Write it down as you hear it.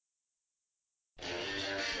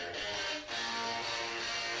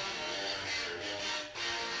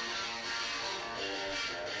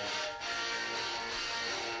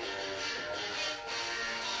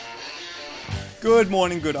Good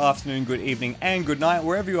morning, good afternoon, good evening, and good night,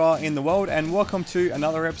 wherever you are in the world, and welcome to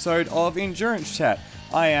another episode of Endurance Chat.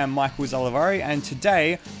 I am Michael Zalavari, and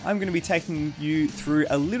today I'm going to be taking you through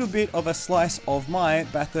a little bit of a slice of my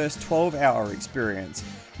Bathurst 12-hour experience.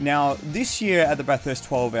 Now, this year at the Bathurst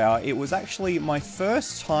 12-hour, it was actually my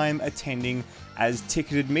first time attending as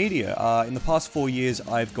ticketed media. In the past 4 years,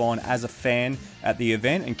 I've gone as a fan at the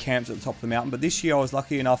event and camped at the top of the mountain, but this year I was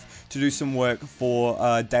lucky enough to do some work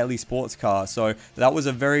for Daily Sports Car, so that was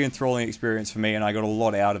a very enthralling experience for me and I got a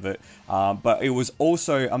lot out of it. But it was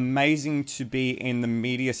also amazing to be in the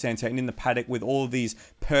media centre and in the paddock with all of these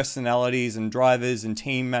personalities and drivers and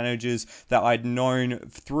team managers that I'd known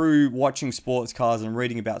through watching sports cars and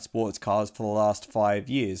reading about sports cars for the last 5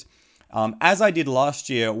 years. As I did last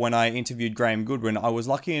year when I interviewed Graham Goodwin, I was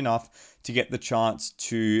lucky enough to get the chance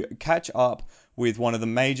to catch up with one of the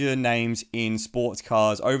major names in sports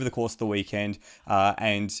cars over the course of the weekend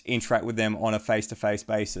and interact with them on a face-to-face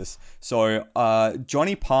basis. So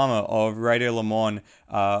Johnny Palmer of Radio Le Mans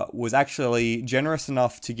was actually generous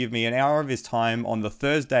enough to give me an hour of his time on the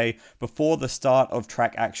Thursday before the start of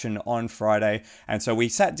track action on Friday. And so we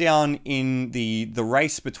sat down in the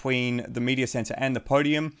race between the media centre and the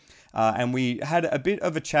podium. And we had a bit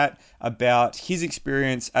of a chat about his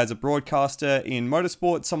experience as a broadcaster in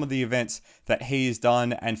motorsport, some of the events that he has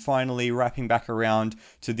done, and finally wrapping back around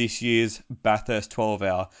to this year's Bathurst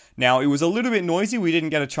 12-hour. Now, it was a little bit noisy. We didn't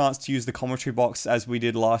get a chance to use the commentary box as we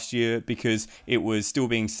did last year because it was still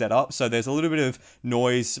being set up. So there's a little bit of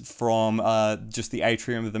noise from just the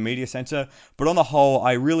atrium of the media centre. But on the whole,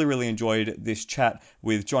 I really enjoyed this chat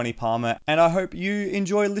with Johnny Palmer, and I hope you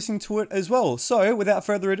enjoy listening to it as well. So without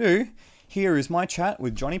further ado, here is my chat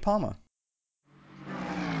with Johnny Palmer.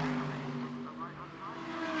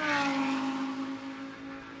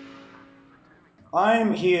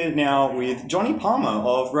 I'm here now with Johnny Palmer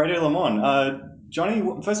of Radio Le Mans. Johnny,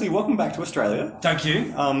 firstly, welcome back to Australia. Thank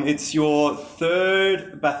you. It's your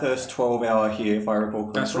third Bathurst 12-hour here, if I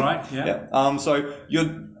recall correctly. That's right, yeah. So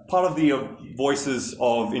you're part of the voices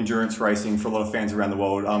of endurance racing for a lot of fans around the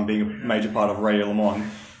world, being a major part of Radio Le Mans.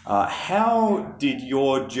 How did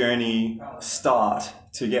your journey start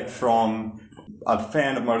to get from a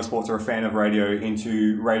fan of motorsports or a fan of radio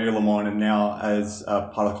into Radio Le Mans and now as a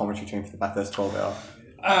part of the commentary team for the Bathurst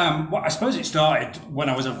 12-hour? Well, I suppose it started when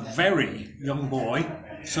I was a very young boy,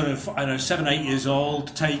 sort of, 7, 8 years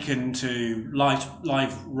old, taken to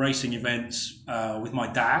live racing events with my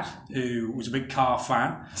dad, who was a big car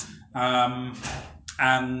fan.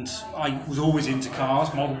 And I was always into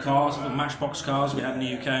cars, model cars, little matchbox cars we had in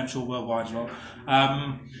the UK, I'm sure worldwide as well.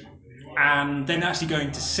 And then actually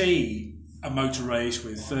going to see a motor race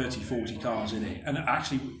with 30, 40 cars in it. And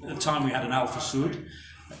actually, at the time we had an Alfa Sud.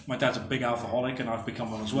 My dad's a big alcoholic and I've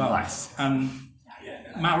become one as well. Nice. And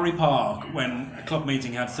Mallory Park, when a club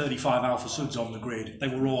meeting had 35 Alfa Suds on the grid, they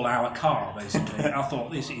were all our car, basically. I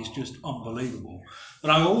thought, this is just unbelievable. But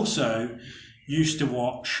I also used to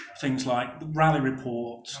watch things like the rally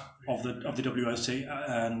reports of the WSC,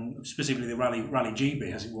 and specifically the Rally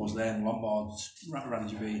GB, as it was then, Lombard's Rally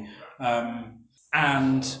GB,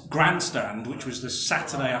 and Grandstand, which was the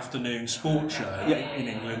Saturday afternoon sports show in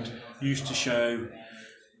England, used to show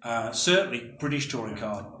certainly British Touring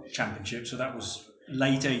Car Championship, so that was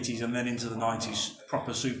late 80s and then into the 90s,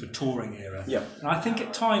 proper super touring era. Yep. And I think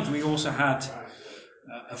at times we also had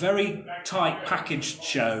a very tight packaged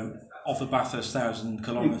show of the Bathurst 1,000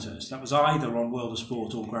 kilometres. That was either on World of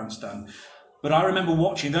Sport or Grandstand. But I remember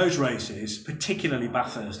watching those races, particularly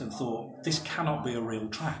Bathurst, and thought, this cannot be a real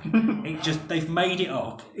track. They've made it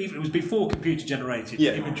up. Even, it was before computer-generated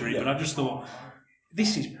imagery, but I just thought,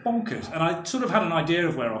 this is bonkers. And I sort of had an idea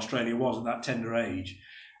of where Australia was at that tender age.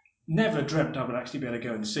 Never dreamt I would actually be able to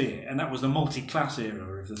go and see it. And that was the multi-class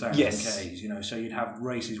era of the 1,000 Ks, so you'd have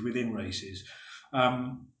races within races.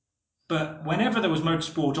 But whenever there was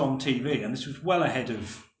motorsport on TV, and this was well ahead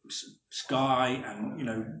of Sky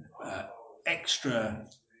and, extra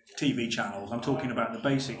TV channels, I'm talking about the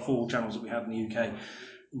basic 4 channels that we had in the UK,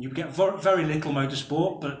 you would get very little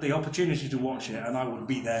motorsport, but the opportunity to watch it, and I would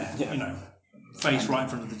be there, face right in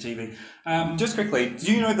front of the TV. Just quickly,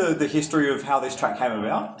 do you know the history of how this track came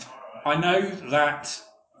about? I know that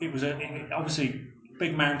it was obviously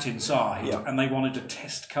big mountainside, and they wanted to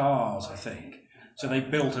test cars, I think. So they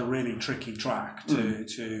built a really tricky track to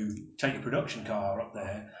take a production car up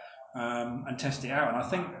there. and test it out. And I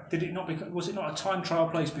think was it not a time trial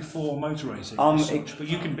place before motor racing? But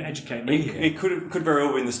you can educate me here. It could very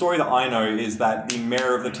well be. The story that I know is that the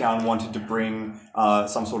mayor of the town wanted to bring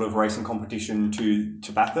some sort of racing competition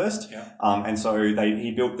to Bathurst, and so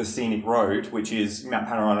he built the Scenic Road, which is Mount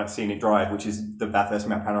Panorama Scenic Drive, which is the Bathurst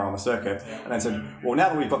Mount Panorama Circuit, and they said, well, now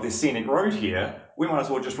that we've got this Scenic Road here, we might as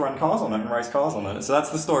well just run cars on it and race cars on it. So that's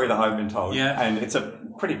the story that I've been told. Yeah. And it's a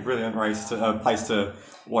pretty brilliant place to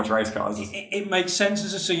watch race cars. It makes sense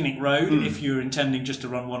as a scenic road if you're intending just to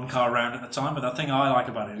run one car around at the time. But the thing I like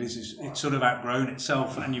about it is it's sort of outgrown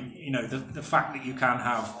itself, and you know the fact that you can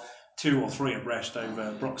have 2 or 3 abreast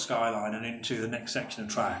over Brock Skyline and into the next section of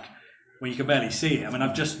track where you can barely see it. I mean,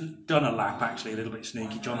 I've just done a lap actually, a little bit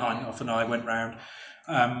sneaky. John Heinhoff and I went round,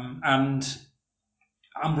 and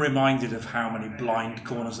I'm reminded of how many blind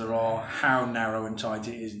corners there are, how narrow and tight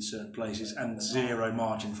it is in certain places, and zero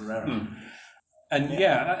margin for error. And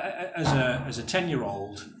as a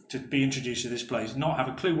 10-year-old, to be introduced to this place, not have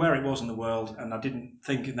a clue where it was in the world, and I didn't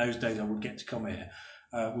think in those days I would get to come here,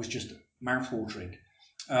 was just mouth-watering.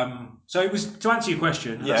 So it was, to answer your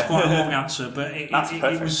question, that's quite a long answer, but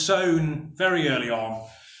it was sown very early on.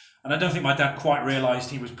 And I don't think my dad quite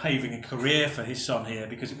realised he was paving a career for his son here,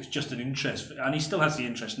 because it was just an interest, and he still has the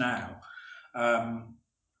interest now.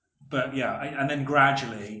 But yeah, and then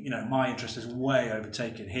gradually, you know, my interest has way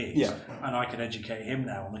overtaken his, and I can educate him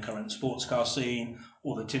now on the current sports car scene,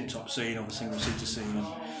 or the tin top scene, or the single seater scene,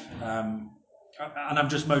 and I'm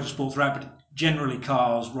just motorsport throughout, but generally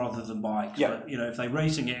cars rather than bikes. But you know, if they're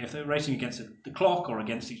racing against the clock or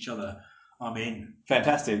against each other, I'm in.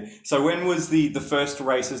 Fantastic. So when was the first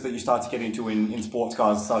races that you started to get into in sports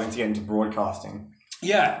cars, starting to get into broadcasting?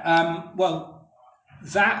 Well,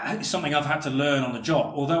 that is something I've had to learn on the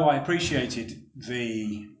job, although I appreciated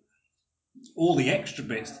all the extra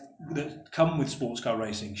bits that come with sports car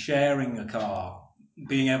racing, sharing a car,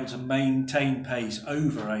 being able to maintain pace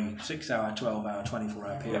over a 6-hour, 12-hour,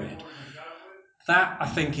 24-hour period. That, I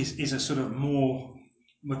think, is a sort of more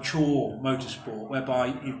mature motorsport,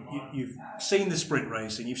 whereby you've seen the sprint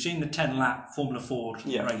racing, you've seen the 10-lap Formula Ford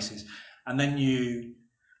races, and then you,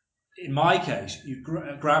 in my case, you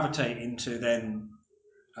gravitate into then.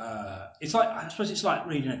 It's like, I suppose it's like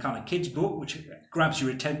reading a kind of kid's book, which grabs your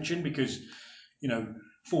attention because, you know,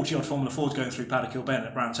 40-odd Formula Fords going through Paddock Hill Bend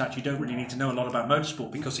at Brands Hatch, you don't really need to know a lot about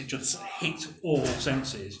motorsport because it just hits all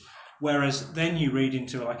senses. Whereas then you read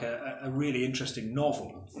into like a really interesting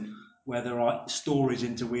novel where there are stories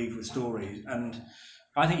interweaved with stories. And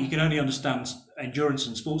I think you can only understand endurance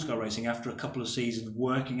and sports car racing after a couple of seasons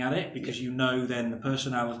working at it, because you know then the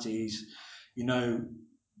personalities, you know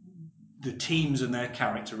the teams and their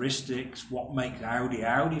characteristics, what makes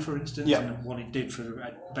Audi, for instance, and what it did for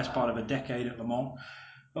the best part of a decade at Le Mans.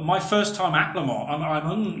 But my first time at Le Mans,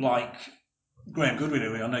 I'm unlike Graham Goodwin,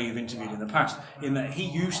 who I know you've interviewed in the past, in that he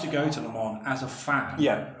used to go to Le Mans as a fan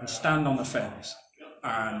and stand on the fence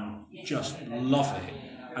and just love it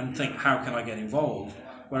and think, how can I get involved?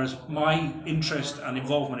 Whereas my interest and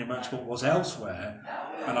involvement in motorsport was elsewhere,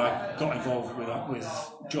 and I got involved with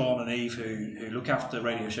John and Eve, who look after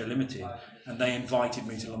Radio Show Limited, and they invited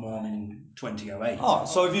me to Le Mans in 2008. Oh,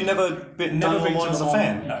 so have you never been to Le Mans as a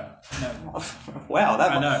fan? No. Wow,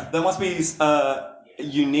 that must be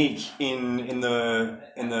unique in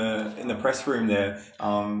the press room there,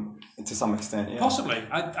 to some extent. Yeah. Possibly.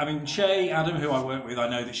 I mean, Shay Adam, who I work with, I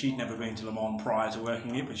know that she'd never been to Le Mans prior to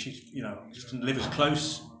working it, but she's, you know, just doesn't live as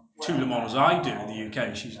close to Le Mans as I do in the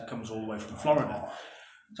UK. She comes all the way from Florida.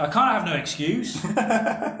 So I kind of have no excuse, and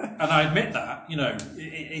I admit that. You know,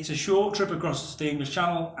 it's a short trip across the English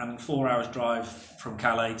Channel and 4 hours drive from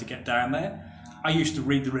Calais to get down there. I used to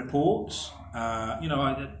read the reports. You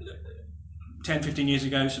know, 10, 15 years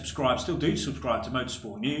ago, still do subscribe to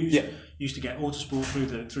Motorsport News. Used to get Autosport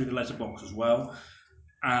through the letterbox as well.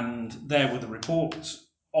 And there were the reports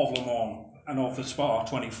of Le Mans and of the Spa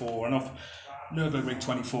 24 and of Nürburgring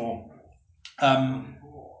 24.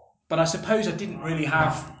 But I suppose I didn't really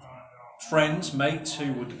have friends, mates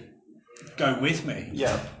who would go with me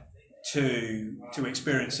to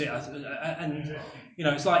experience it. And you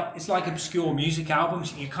know, it's like obscure music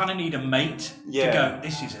albums. You kind of need a mate to go,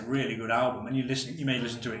 this is a really good album, and you may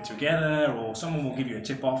listen to it together, or someone will give you a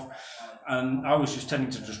tip off. And I was just tending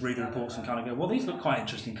to just read the reports and kind of go, well, these look quite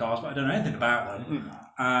interesting cars, but I don't know anything about them.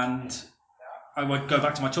 And I would go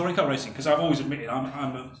back to my touring car racing, because I've always admitted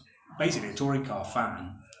I'm basically a touring car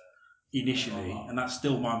fan initially, and that's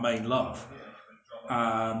still my main love.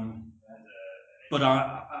 But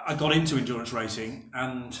I got into endurance racing,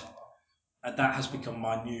 and that has become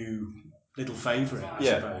my new little favourite, I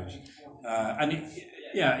suppose.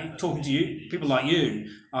 Talking to you, people like you,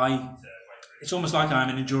 it's almost like I'm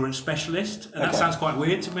an endurance specialist, and that sounds quite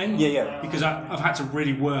weird to me. Because I've had to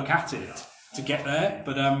really work at it to get there.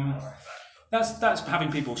 But that's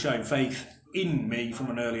having people showing faith in me from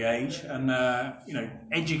an early age, and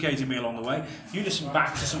educating me along the way. You listen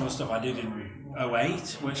back to some of the stuff I did in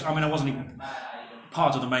 08, which I wasn't even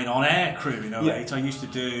part of the main on-air crew in 08. I used to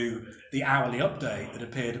do the hourly update that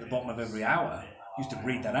appeared at the bottom of every hour. Used to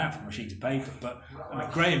read that out from a sheet of paper, but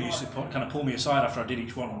Graham used to kind of pull me aside after I did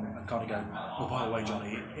each one and kind of go, "Oh, by the way,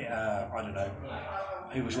 Johnny, I don't know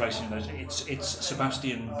who was racing those. It's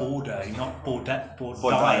Sebastian Bourdais, not Bourdais, or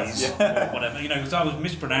whatever. Because I was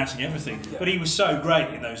mispronouncing everything. But he was so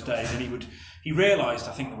great in those days, and he realised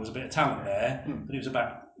I think there was a bit of talent there, but it was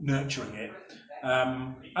about nurturing it.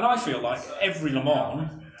 And I feel like every Le Mans,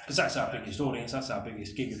 because that's our biggest audience, that's our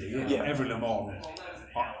biggest gig of the year. Every Le Mans,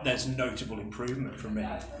 there's notable improvement from me.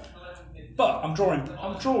 But I'm drawing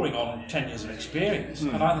on 10 years of experience,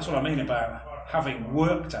 and that's what I mean about having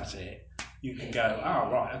worked at it. You can go,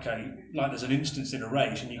 right, okay, like there's an instance in a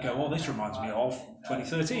race, and you go, this reminds me of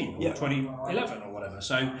 2013 or 2011 or whatever.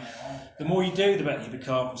 So the more you do, the better you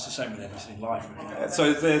become. It's the same with everything in life, really.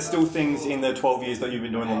 So there's still things in the 12 years that you've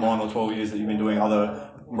been doing Le Mans, or 12 years that you've been doing other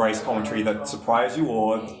race commentary that surprise you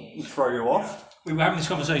or throw you off? We were having this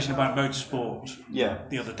conversation about motorsport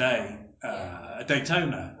the other day at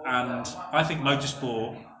Daytona, and I think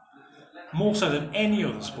motorsport, more so than any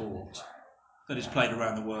other sport that is played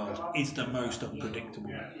around the world, is the most unpredictable.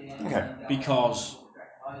 Okay. Because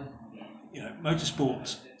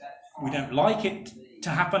motorsport, we don't like it to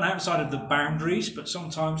happen outside of the boundaries, but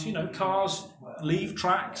sometimes cars leave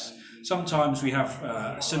tracks. Sometimes we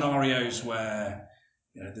have scenarios where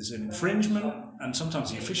there's an infringement, and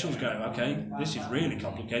sometimes the officials go, okay, this is really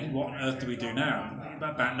complicated, what on earth do we do now?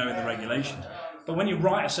 About knowing the regulations. But when you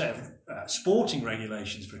write a set of sporting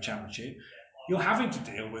regulations for a championship, you're having to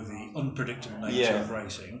deal with the unpredictable nature of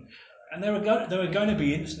racing. And there are going to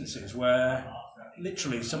be instances where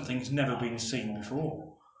literally something's never been seen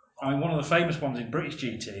before. One of the famous ones in British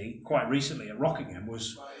GT quite recently at Rockingham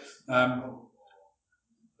was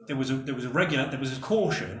there was a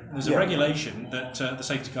caution. There's a regulation that the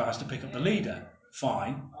safety car has to pick up the leader.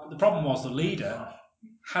 Fine. But the problem was the leader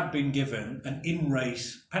had been given an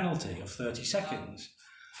in-race penalty of 30 seconds.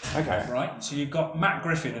 Okay. Right. So you've got Matt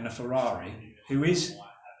Griffin in a Ferrari, who is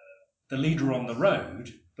the leader on the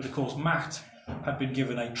road, but of course Matt had been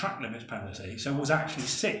given a track limits penalty, so was actually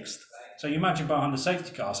sixth. So you imagine behind the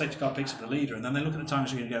safety car picks up the leader, and then they look at the time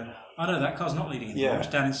screen and go, "Oh no, that car's not leading anymore, it's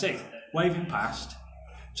down in sixth." Wave him past.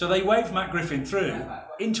 So they waved Matt Griffin through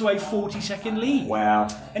into a 40-second lead. Wow.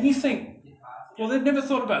 And you think, well, they've never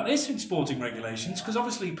thought about this in sporting regulations, because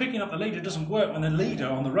obviously picking up the leader doesn't work when the leader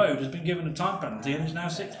on the road has been given a time penalty and is now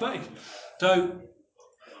sixth place. So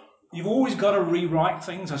you've always got to rewrite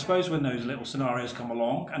things, I suppose, when those little scenarios come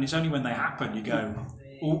along, and it's only when they happen you go,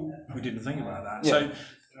 oh, we didn't think about that. Yeah. So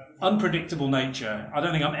unpredictable nature, I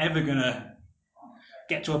don't think I'm ever going to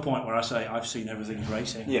get to a point where I say I've seen everything in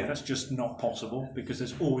racing. Yeah. That's just not possible, because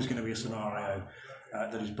there's always going to be a scenario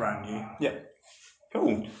that is brand new. Yeah.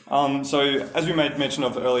 Cool. So as we made mention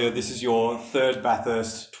of earlier, this is your third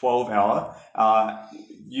Bathurst 12-hour.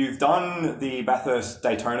 You've done the Bathurst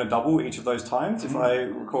Daytona double each of those times, if I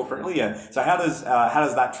recall correctly. Yeah. So how does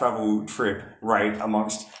that travel trip rate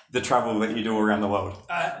amongst the travel that you do around the world?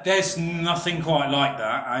 There's nothing quite like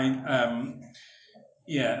that.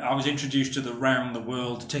 I was introduced to the round the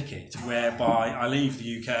world ticket, whereby I leave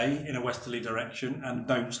the UK in a westerly direction and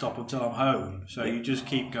don't stop until I'm home. So you just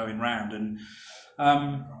keep going round. And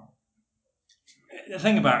the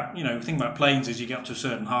thing about planes is you get up to a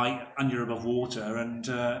certain height and you're above water, and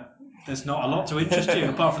there's not a lot to interest you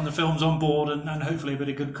apart from the films on board and hopefully a bit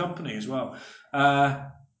of good company as well.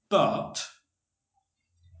 But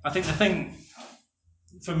I think the thing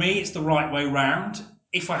for me, it's the right way round.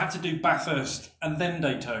 If I had to do Bathurst and then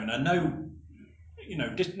Daytona, no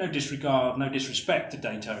disregard, no disrespect to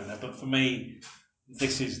Daytona, but for me,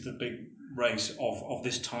 this is the big race of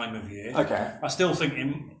this time of year. Okay. I still think,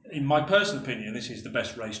 in my personal opinion, this is the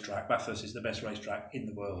best racetrack. Bathurst is the best racetrack in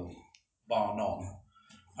the world, bar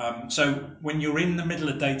none. So when you're in the middle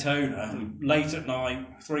of Daytona, late at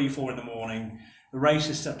night, 3-4 in the morning, the race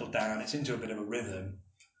has settled down, it's into a bit of a rhythm.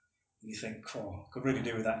 You think, I could really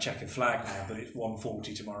do with that checkered flag now, but it's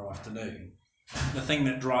 1:40 tomorrow afternoon. The thing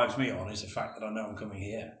that drives me on is the fact that I know I'm coming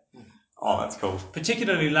here. Oh, that's cool.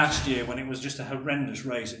 Particularly last year, when it was just a horrendous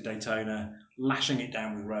race at Daytona, lashing it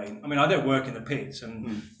down with rain. I mean, I don't work in the pits,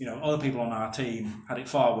 and other people on our team had it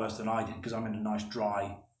far worse than I did, because I'm in a nice,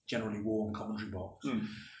 dry, generally warm commentary box.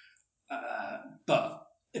 But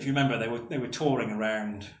if you remember, they were touring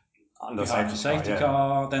around Under behind the safety yeah.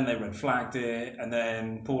 car. Then they red flagged it, and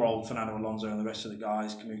then poor old Fernando Alonso and the rest of the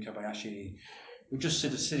guys, Kamui Kobayashi, were just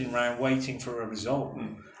sitting around waiting for a result.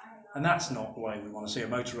 And that's not the way we want to see a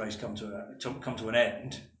motor race come to an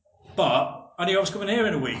end. But I knew I was coming here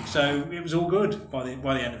in a week, so it was all good by the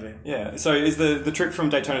end of it. Yeah. So is the trip from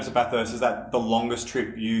Daytona to Bathurst, is that the longest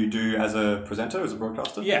trip you do as a presenter, as a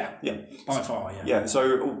broadcaster? Yeah. Yeah. By far, yeah. Yeah.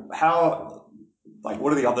 So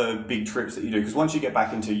what are the other big trips that you do? Because once you get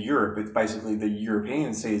back into Europe, it's basically the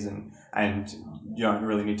European season, and you don't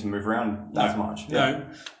really need to move around as much. Yeah.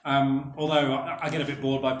 No. Although I get a bit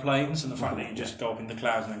bored by planes and the fact that you just go up in the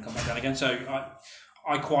clouds and then come back down again. So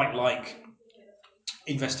I quite like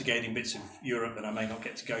investigating bits of Europe that I may not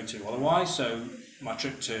get to go to otherwise. So my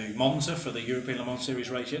trip to Monza for the European Le Mans Series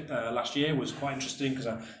race last year was quite interesting because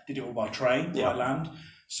I did it all by train, by land.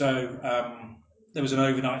 So there was an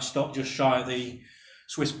overnight stop just shy of the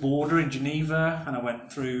Swiss border in Geneva, and I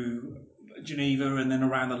went through Geneva and then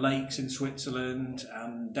around the lakes in Switzerland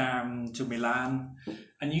and down to Milan,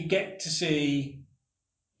 and you get to see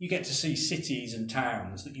cities and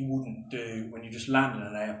towns that you wouldn't do when you just land at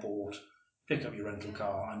an airport, pick up your rental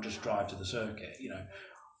car and just drive to the circuit. You know,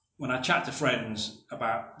 when I chat to friends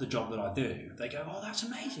about the job that I do, they go, "Oh, that's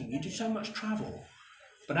amazing! You do so much travel."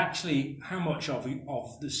 But actually, how much of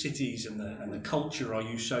the cities and the culture are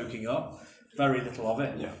you soaking up? Very little of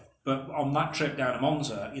it. Yeah. But on that trip down to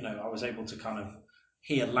Monza, you know, I was able to kind of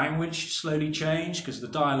hear language slowly change because the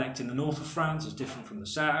dialect in the north of France is different from the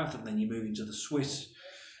south, and then you move into the Swiss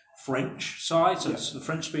French side, so it's the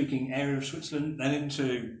French-speaking area of Switzerland, then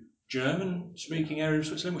into German-speaking area of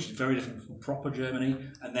Switzerland, which is very different from proper Germany,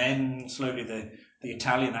 and then slowly the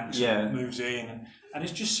Italian accent moves in, and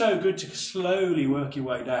it's just so good to slowly work your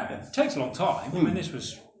way down. It takes a long time. I mean, this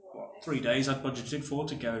was 3 days I'd budgeted for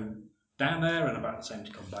to go down there, and about the same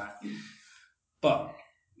to come back. But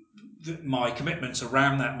my commitments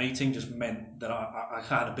around that meeting just meant that I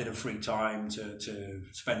had a bit of free time to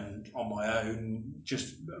spend on my own,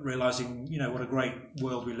 just realising, you know, what a great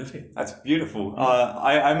world we live in. That's beautiful.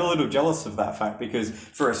 I'm a little jealous of that fact because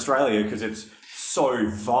for Australia, because it's so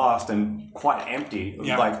vast and quite empty,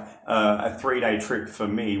 like a 3-day trip for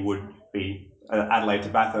me would be Adelaide to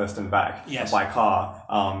Bathurst and back by car.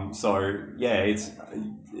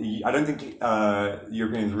 I don't think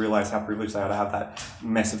Europeans realise how privileged they are to have that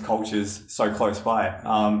mess of cultures so close by.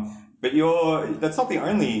 But that's not the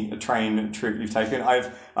only train trip you've taken.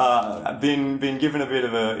 I've been given a bit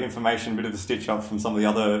of information, a bit of a stitch up from some of the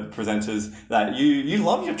other presenters that you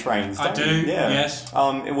love your trains, don't you? I do, yes.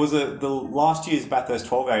 It was the last year's Bathurst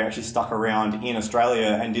 12A actually stuck around in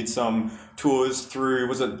Australia and did some tours through,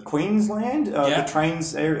 was it Queensland? The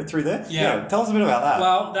trains area through there? Yeah. Tell us a bit about that.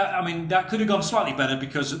 Well, that could have gone slightly better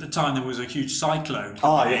because at the time there was a huge cyclone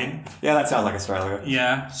coming in. Yeah, that sounds like Australia.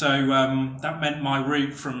 Yeah, so that meant my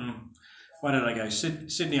route from, where did I go?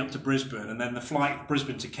 Sydney up to Brisbane, and then the flight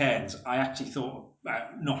Brisbane to Cairns, I actually thought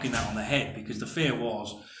about knocking that on the head because the fear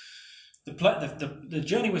was the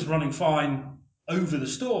journey was running fine over the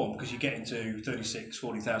storm because you get into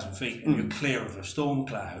 40,000 feet and you're clear of a storm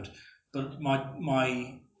cloud. But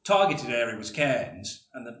my targeted area was Cairns,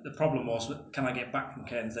 and the problem was, can I get back from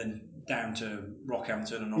Cairns then down to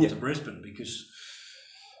Rockhampton and on to Brisbane because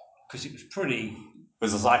it was pretty... It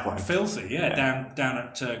was a cyclone. Filthy, down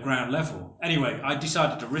at ground level. Anyway, I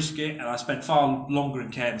decided to risk it, and I spent far longer in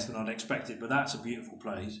Cairns than I'd expected, but that's a beautiful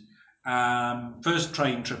place. First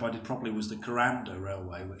train trip I did properly was the Kuranda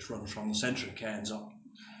Railway, which runs from the centre of Cairns up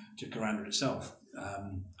to Kuranda itself.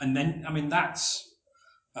 And then, I mean, that's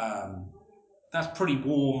pretty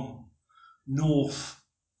warm North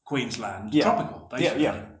Queensland, tropical, basically.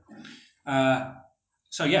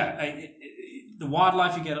 The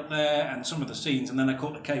wildlife you get up there and some of the scenes, and then I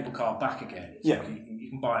caught the cable car back again. So you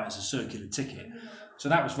can buy it as a circular ticket. So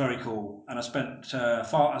that was very cool. And I spent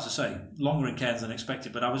longer in Cairns than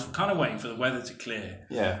expected, but I was kind of waiting for the weather to clear.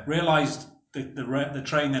 Yeah. Realised the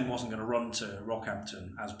train then wasn't going to run to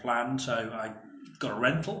Rockhampton as planned, so I got a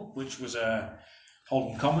rental, which was a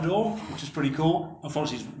Holden Commodore, which is pretty cool.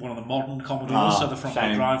 Unfortunately, it's one of the modern Commodores, so the front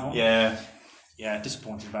wheel drive one. Yeah,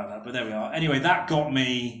 disappointed about that, but there we are. Anyway, that got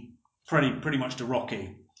me pretty much to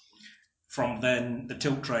Rocky. From then, the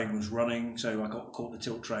tilt train was running, so I caught the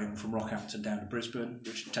tilt train from Rockhampton down to Brisbane,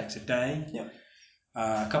 which takes a day.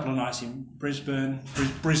 A couple of nights in Brisbane,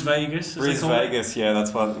 Bris Vegas. Bris Vegas, yeah,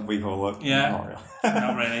 that's what we call it. Yeah, not really.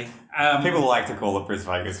 Not really. People like to call it Bris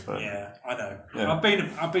Vegas, but yeah, I know. Yeah. I've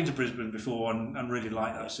been to Brisbane before and really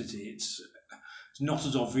like that city. It's not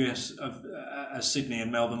as obvious as Sydney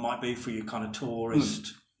and Melbourne might be for your kind of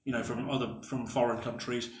tourist, you know, from foreign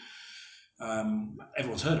countries.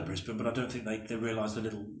 Everyone's heard of Brisbane, but I don't think they realise the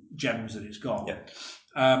little gems that it's got. Yeah.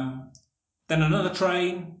 Then another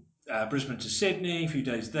train, Brisbane to Sydney, a few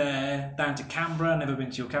days there, down to Canberra. Never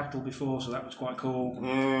been to your capital before, so that was quite cool.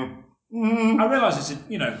 I realise it's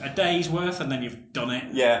a day's worth, and then you've done it.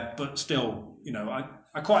 Yeah. But still,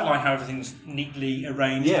 I quite like how everything's neatly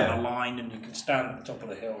arranged and aligned, and you can stand at the top of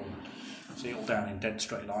the hill and see it all down in dead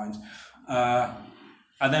straight lines.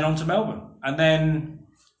 And then on to Melbourne, and then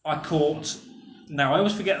I caught. Now I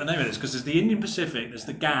always forget the name of this because there's the Indian Pacific, there's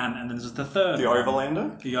the GAN, and then there's the third. The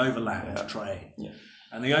Overlander. The Overland train. Yeah.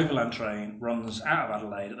 And the Overland train runs out of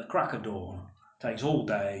Adelaide at the crack of dawn, takes all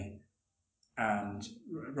day, and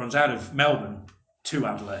runs out of Melbourne to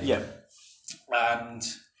Adelaide. Yeah. And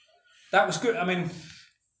that was good. I mean,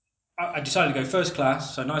 I decided to go first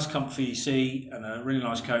class, so nice comfy seat and a really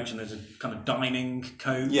nice coach, and there's a kind of dining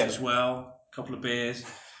coach as well, a couple of beers.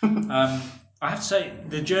 I have to say,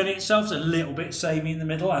 the journey itself is a little bit samey in the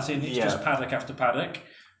middle, as in it's just paddock after paddock.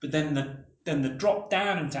 But then the drop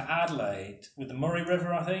down into Adelaide with the Murray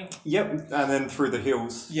River, I think. Yep, and then through the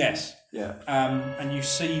hills. Yes. Yeah. And you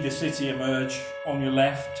see the city emerge on your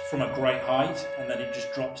left from a great height, and then it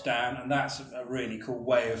just drops down, and that's a really cool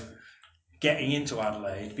way of getting into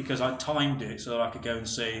Adelaide, because I timed it so that I could go and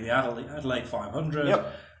see the Adelaide 500.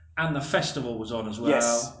 Yep. And the festival was on as well.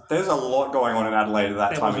 Yes, there's a lot going on in Adelaide at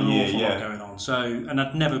that time of year. There was an awful lot going on. So, and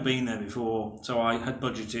I'd never been there before, so I had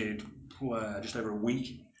budgeted just over a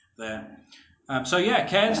week there.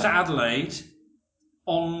 Cairns to Adelaide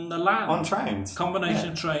on the land. On trains. Combination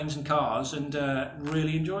of trains and cars, and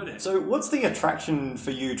really enjoyed it. So what's the attraction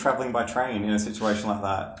for you travelling by train in a situation like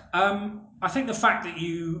that? I think the fact that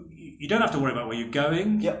you don't have to worry about where you're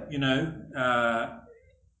going. Yep.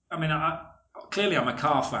 Clearly I'm a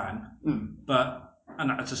car fan, but,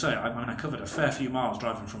 and as I say, I covered a fair few miles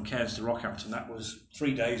driving from Cairns to Rockhampton. That was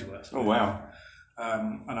 3 days worth. Oh, wow.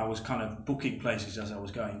 And I was kind of booking places as I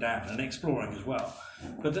was going down and exploring as well.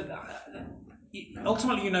 But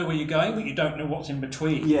ultimately you know where you're going, but you don't know what's in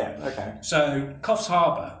between. Yeah, okay. So Coffs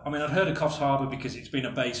Harbour, I'd heard of Coffs Harbour because it's been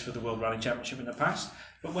a base for the World Rally Championship in the past,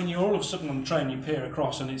 but when you're all of a sudden on the train, you peer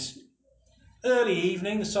across and it's early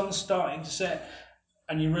evening, the sun's starting to set,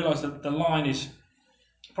 and you realise that the line is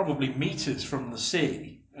probably metres from the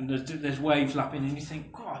sea, and there's waves lapping, and you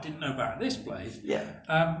think, "God, I didn't know about this place." Yeah.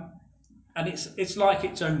 And it's like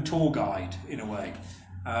its own tour guide in a way.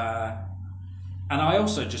 And I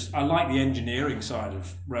also I like the engineering side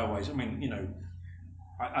of railways.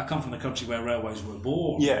 I come from the country where railways were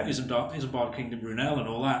born. Yeah. Isambard, Kingdom, Brunel, and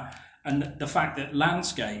all that. And the fact that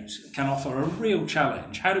landscapes can offer a real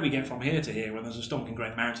challenge. How do we get from here to here when there's a stonking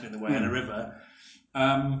great mountain in the way and a river?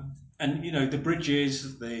 The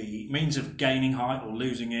bridges, the means of gaining height or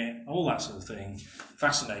losing it, all that sort of thing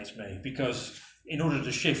fascinates me, because in order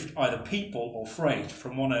to shift either people or freight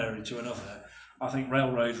from one area to another, I think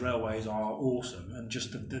railways are awesome, and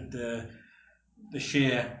just the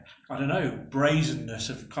sheer, brazenness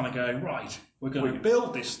of kind of going, right, we're going to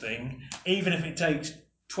build this thing, even if it takes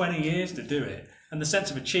 20 years to do it. And the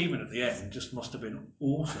sense of achievement at the end just must have been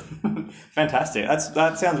awesome. Fantastic.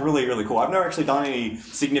 That sounds really, really cool. I've never actually done any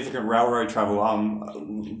significant railroad travel.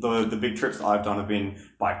 The big trips that I've done have been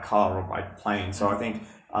by car or by plane. So I think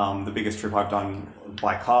the biggest trip I've done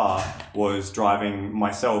by car was driving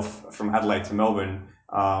myself from Adelaide to Melbourne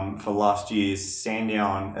for last year's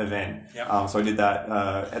Sandown event. Yep. So I did that,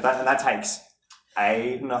 and that takes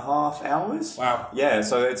 8.5 hours. Wow. Yeah,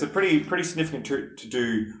 so it's a pretty significant trip to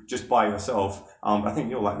do just by yourself. I think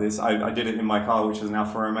you'll like this. I did it in my car, which is an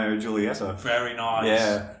Alfa Romeo Giulietta. Very nice.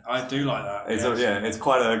 Yeah. I do like that. It's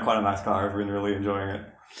quite a nice car. I've been really enjoying it.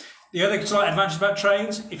 The other slight advantage about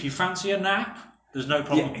trains, if you fancy a nap, there's no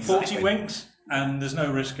problem. Yeah, exactly. 40 winks, and there's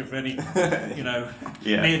no risk of any,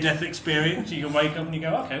 near-death experience. You can wake up and you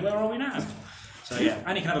go, okay, where are we now? So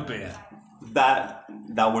and you can have a beer. That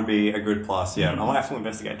would be a good plus, yeah. I might have to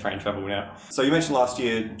investigate train travel now. So you mentioned last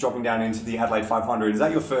year dropping down into the Adelaide 500. Is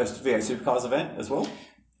that your first V8 Supercars event as well?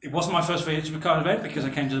 It wasn't my first V8 Supercar event, because I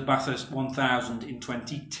came to the Bathurst 1000 in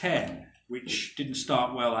 2010, which didn't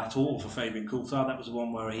start well at all for Fabian Coulthard. That was the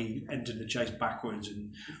one where he entered the chase backwards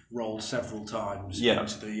and rolled several times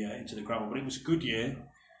into the gravel. But it was a good year.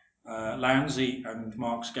 Lowndesy and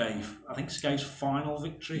Mark Scaife. I think Scaife's final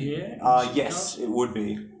victory here. Yes, it would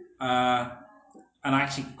be. And I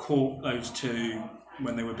actually caught those two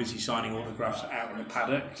when they were busy signing autographs out in the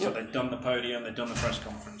paddock. So they'd done the podium, they'd done the press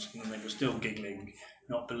conference, and then they were still giggling,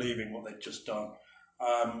 not believing what they'd just done.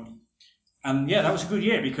 That was a good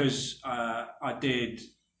year, because I did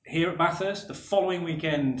here at Bathurst. The following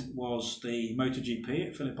weekend was the MotoGP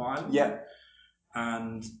at Phillip Island. Yeah.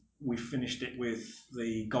 And we finished it with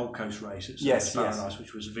the Gold Coast race at Yes, Paradise,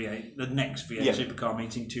 which was V8, the next V8 supercar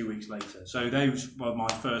meeting 2 weeks later. So those were my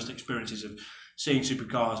first experiences of seeing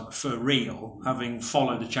supercars for real, having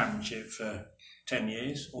followed the championship for 10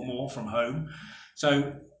 years or more from home.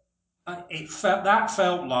 So it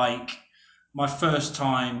felt like my first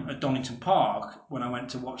time at Donington Park when I went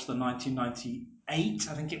to watch the 1998,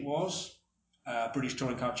 I think it was, British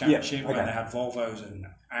Touring Car Championship, when they had Volvos and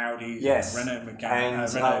Audis, and Renault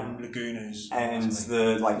Renault Lagunas, and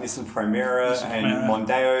the Nissan Primera and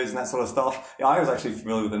Mondeos and that sort of stuff. Yeah, I was actually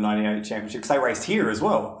familiar with the 98 Championship because they raced here as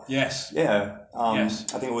well. Yes. Yeah. I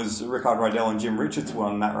think it was Rickard Rydell and Jim Richards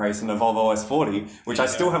won that race in a Volvo S40, which I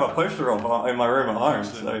still have a poster of in my room at home.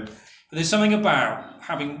 So. But there's something about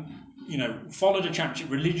having, followed a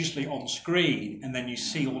championship religiously on screen, and then you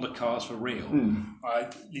see all the cars for real. I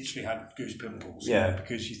literally had goose pimples.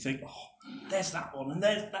 Because you think, there's that one, and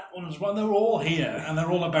there's that one as well. They're all here, and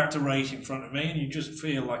they're all about to race in front of me, and you just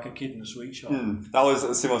feel like a kid in a sweet shop. That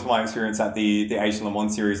was similar to my experience at the Asian Le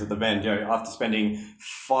Mans series at the Bend. After spending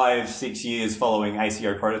 5-6 years following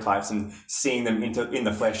ACO prototypes and seeing them in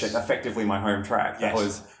the flesh at effectively my home track, that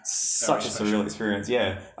was such a surreal experience.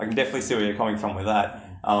 Yeah, I can definitely see where you're coming from with that.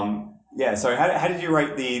 So how did you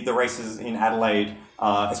rate the races in Adelaide,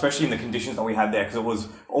 especially in the conditions that we had there? Because it was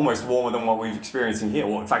almost warmer than what we've experienced in here.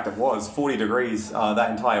 Well, in fact, it was 40 degrees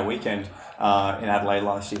that entire weekend in Adelaide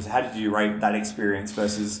last year. So how did you rate that experience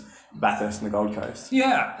versus Bathurst and the Gold Coast?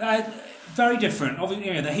 Yeah, very different.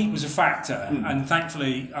 Obviously, the heat was a factor, and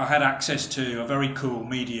thankfully I had access to a very cool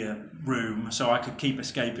media room, so I could keep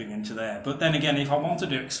escaping into there. But then again, if I wanted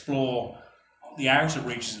to explore the outer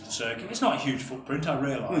reaches of the circuit, it's not a huge footprint, I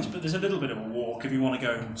realise, but there's a little bit of a walk if you want to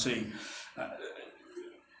go and see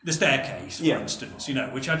the staircase, for instance,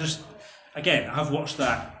 which I just, again, I've watched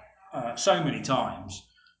that so many times,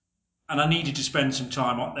 and I needed to spend some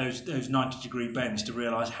time on those 90-degree bends to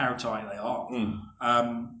realise how tight they are.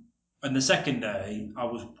 And the second day, I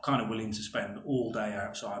was kind of willing to spend all day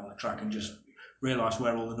outside on the track and just realise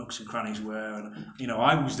where all the nooks and crannies were. And,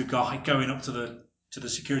 I was the guy going up to the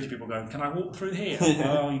security people going, can I walk through here?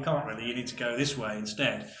 Well, you can't really, you need to go this way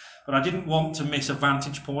instead. But I didn't want to miss a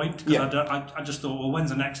vantage point, because I just thought, well, when's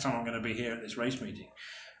the next time I'm going to be here at this race meeting?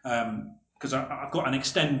 Because I've got an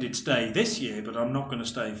extended stay this year, but I'm not going to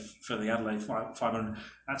stay for the Adelaide 500.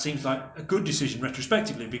 That seems like a good decision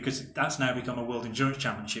retrospectively, because that's now become a World Endurance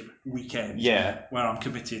Championship weekend where I'm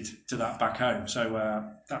committed to that back home. So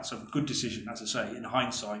that's a good decision, as I say, in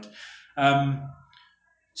hindsight.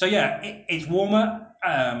 So it's warmer.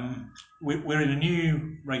 We're in a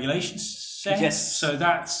new regulation set, so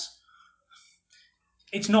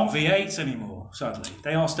it's not V8s anymore. Sadly,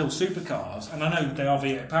 they are still supercars, and I know they are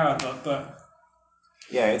V8 powered, but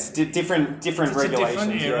it's different regulations. A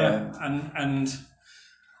different era, and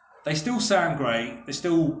they still sound great. They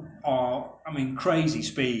still are. I mean, crazy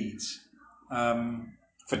speeds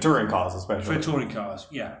for touring cars, especially for touring cars.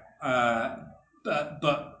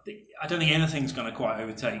 But I don't think anything's going to quite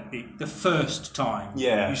overtake the first time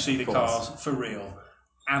you see the cars for real.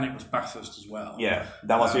 And it was Bathurst as well. Yeah,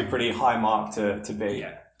 that must be a pretty high mark to beat.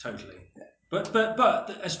 Yeah, totally.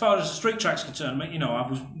 But as far as the street track's concerned, I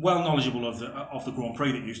was well knowledgeable of the Grand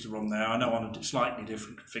Prix that used to run there. I know on a slightly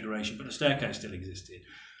different configuration, but the staircase still existed.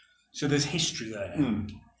 So there's history there.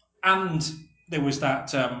 And there was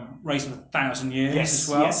that race of 1,000 years as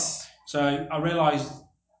well. Yes. So I realised,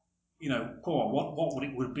 what would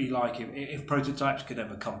it be like if prototypes could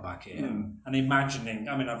ever come back here? And imagining,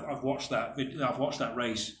 I've watched that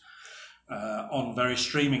race on various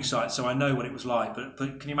streaming sites, so I know what it was like. But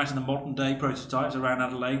can you imagine the modern day prototypes around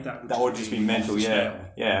Adelaide? That would just be mental.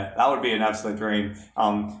 Yeah, that would be an absolute dream.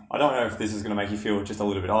 I don't know if this is going to make you feel just a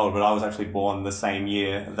little bit old, but I was actually born the same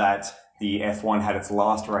year that the F1 had its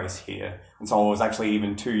last race here. And so I was actually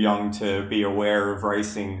even too young to be aware of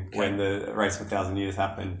racing when the race of 1,000 years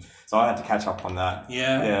happened. So I had to catch up on that.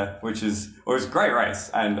 Yeah, it was a great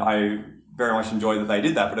race, and I very much enjoyed that they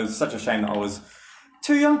did that, but it was such a shame that I was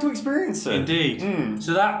too young to experience it. Indeed.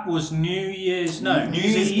 So that was New Year's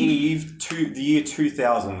Eve to the year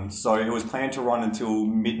 2000. So it was planned to run until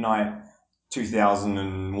midnight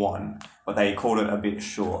 2001, but they called it a bit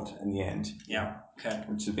short in the end. Yeah. Okay.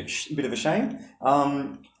 Which is a bit of a shame.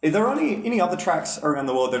 Are there any other tracks around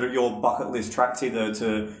the world that are your bucket list tracks,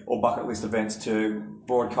 or bucket list events to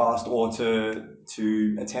broadcast or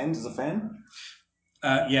to attend as a fan?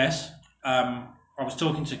 Yes. I was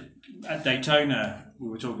talking at Daytona. We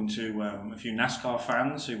were talking to a few NASCAR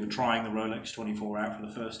fans who were trying the Rolex 24 out for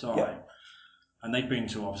the first time, and they'd been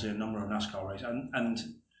to obviously a number of NASCAR races, and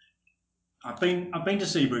I've been to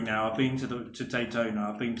Sebring now. I've been to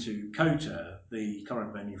Daytona. I've been to COTA, the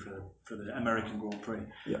current venue for the American Grand Prix.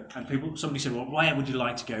 Yeah. And somebody said, well, where would you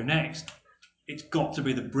like to go next? It's got to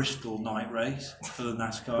be the Bristol night race for the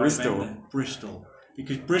NASCAR Bristol. event there. Bristol.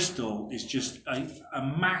 Because Bristol is just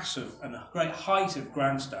a massive and a great height of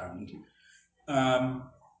grandstand. And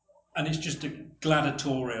it's just a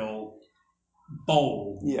gladiatorial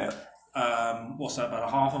bowl. Yeah. What's that, about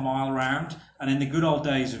a half a mile around? And in the good old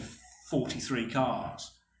days of 43 cars,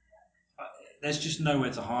 there's just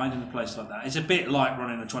nowhere to hide in a place like that. It's a bit like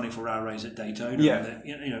running a 24-hour race at Daytona. Yeah.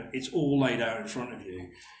 It's all laid out in front of you.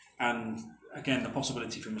 And again, the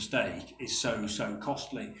possibility for mistake is so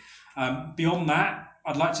costly. Beyond that,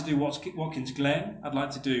 I'd like to do Watkins Glen. I'd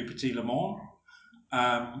like to do Petit Le Mans.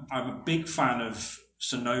 I'm a big fan of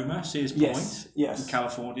Sonoma, Sears Point in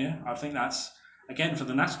California. I think that's, again, for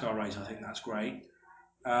the NASCAR race, I think that's great.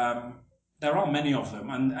 There are many of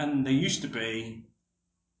them, and there used to be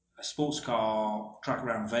a sports car track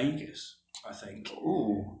around Vegas, I think.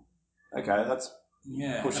 Ooh, okay, that's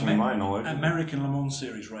pushing my knowledge. American Le Mans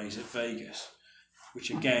Series race at Vegas,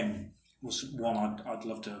 which again was one I'd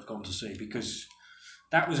love to have gone to see, because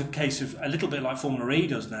that was a case of a little bit like Formula E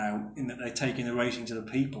does now, in that they're taking the racing to the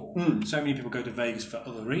people. So many people go to Vegas for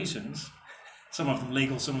other reasons, some of them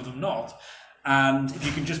legal, some of them not. And if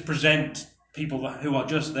you can just present people who are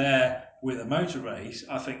just there with a motor race,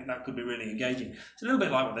 I think that could be really engaging. It's a little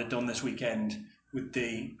bit like what they've done this weekend with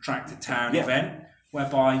the Track to Town event,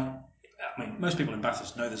 whereby, I mean, most people in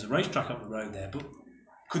Bathurst know there's a racetrack up the road there, but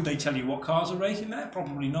could they tell you what cars are racing there?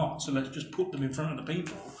 Probably not. So let's just put them in front of the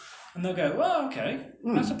people, and they'll go, oh, okay,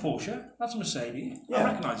 that's a Porsche, that's a Mercedes, I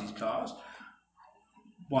recognise these cars.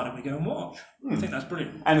 Why don't we go and watch? I think that's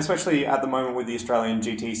brilliant. And especially at the moment with the Australian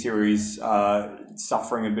GT Series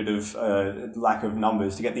suffering a bit of lack of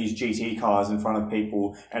numbers, to get these GT cars in front of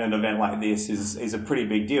people at an event like this is a pretty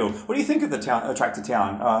big deal. What do you think of the Track to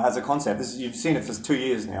Town as a concept? You've seen it for 2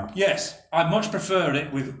 years now. Yes, I much prefer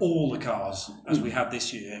it with all the cars as we had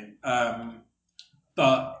this year.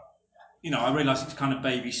 But I realise it's kind of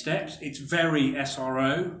baby steps. It's very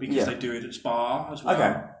SRO because they do it at Spa as well.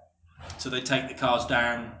 Okay. So they take the cars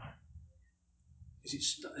down. Is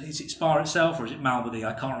it Spa itself or is it Malmedy?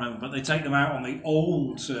 I can't remember. But they take them out on the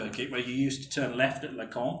old circuit where you used to turn left at Le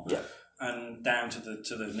Camp and down to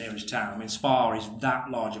the nearest town. I mean, Spa is that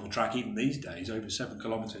large of a track even these days, over 7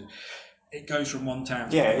 kilometres. It goes from one town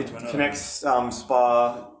to another. It connects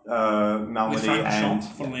Spa, Malmedy, and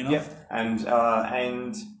funnily enough, and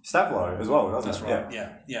Stavlo as well, doesn't it? That's right.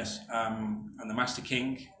 Yeah. Yes. And the Master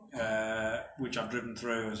King, which I've driven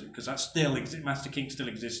through, because that still Master King still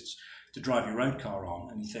exists to drive your road car on,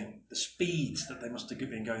 and you think the speeds that they must have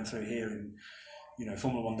been going through here in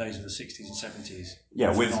Formula One days of the 60s and 70s.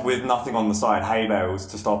 Yeah, with nothing on the side, hay bales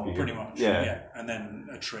to stop you. Pretty much. Yeah. And then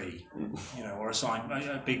a tree, or a sign,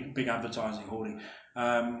 a big advertising hoarding.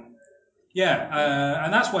 And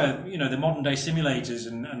that's where the modern day simulators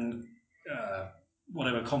and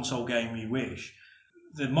whatever console game you wish.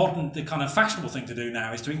 The kind of fashionable thing to do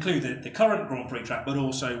now is to include the current Grand Prix track, but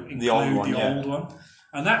also include the old one.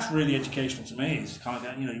 And that's really educational to me. It's kind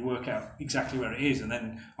of, you work out exactly where it is, and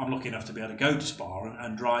then I'm lucky enough to be able to go to Spa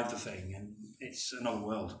and drive the thing, and it's another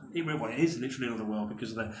world. It is literally another world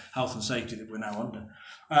because of the health and safety that we're now under.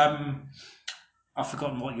 I've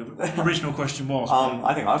forgotten what your original question was.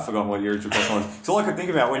 I think I've forgotten what your original question was. So all I could think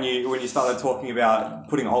about when you started talking about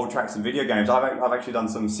putting old tracks in video games, I've actually done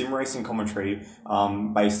some sim racing commentary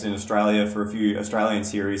based in Australia for a few Australian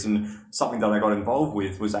series, and something that I got involved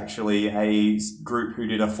with was actually a group who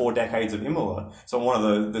did 4 decades of Imola. So one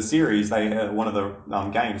of the series, one of the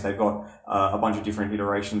games, they've got a bunch of different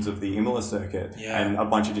iterations of the Imola circuit and a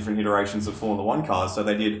bunch of different iterations of Formula One cars. So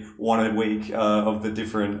they did one a week of the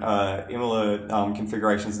different Imola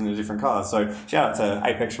configurations in the different cars. So shout out to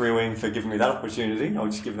Apex Rear Wing for giving me that opportunity. I'll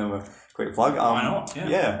just give them a quick plug. Why not?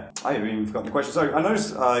 Yeah, I haven't even forgotten the question. So I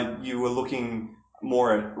noticed you were looking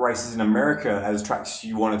more at races in America as tracks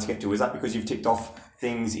you wanted to get to. Is that because you've ticked off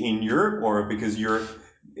things in Europe, or because Europe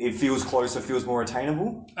it feels closer, feels more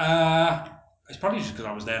attainable? It's probably just because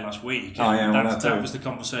I was there last week. That was the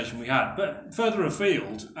conversation we had. But further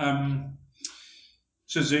afield,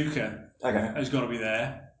 Suzuka has got to be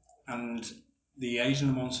there, and the Asian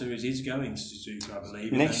Le Mans Series is going to Suzuka, I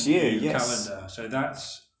believe, next year. Yes, calendar. So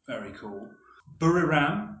that's very cool.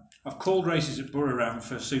 Buriram. I've called races at Buriram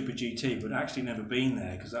for Super GT, but actually never been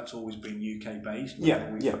there because that's always been UK based. With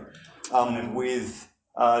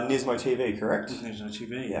Nismo TV, correct? Nismo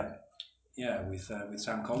TV. Yeah, with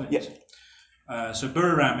Sam Collins. Yeah. So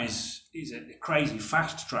Buriram is a crazy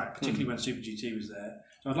fast track, particularly when Super GT was there.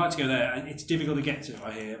 So I'd like to go there. It's difficult to get to,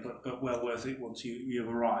 I hear, but well worth it once you've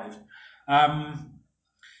arrived.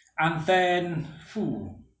 And then,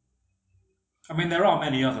 I mean, there are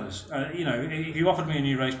many others. If you offered me a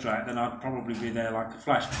new racetrack, then I'd probably be there like a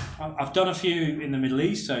flash. I've done a few in the Middle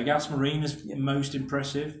East, so Yas Marina is most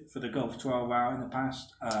impressive for the Gulf 12 hour in the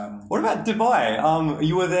past. What about Dubai?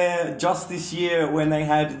 You were there just this year when they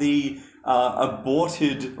had the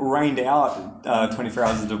aborted, rained out 24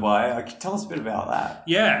 hours of Dubai. Tell us a bit about that.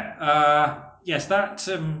 Yeah, yes, that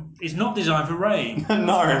is not designed for rain,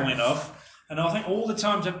 No. funnily enough. And I think all the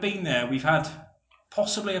times I've been there, we've had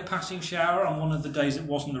possibly a passing shower on one of the days it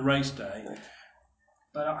wasn't a race day.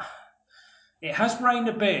 But it has rained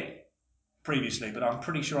a bit previously, but I'm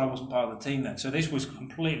pretty sure I wasn't part of the team then. So this was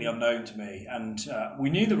completely unknown to me. And we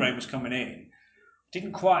knew the rain was coming in.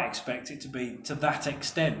 Didn't quite expect it to be to that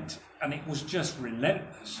extent. And it was just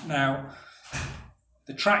relentless. Now,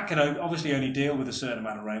 the track could obviously only deal with a certain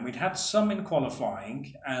amount of rain. We'd had some in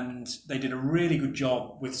qualifying, and they did a really good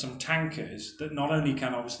job with some tankers that not only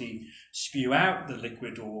can obviously spew out the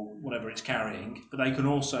liquid or whatever it's carrying, but they can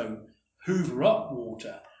also hoover up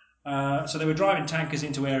water. So they were driving tankers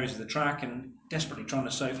into areas of the track and desperately trying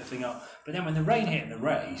to soak the thing up. But then when the rain hit in the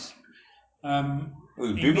race, it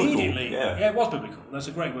was biblical. Yeah, it was biblical. That's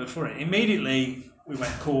a great word for it. Immediately we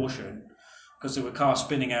went caution, because there were cars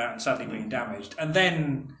spinning out and sadly being damaged. And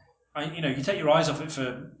then, you take your eyes off it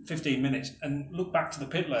for 15 minutes and look back to the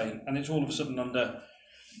pit lane, and it's all of a sudden under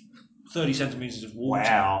 30 centimetres of water.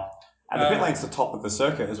 Wow. And the pit lane's the top of the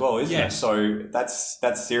circuit as well, isn't it? So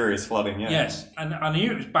that's serious flooding, yeah. Yes, and I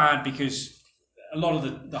knew it was bad because a lot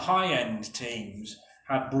of the high-end teams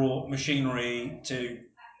had brought machinery to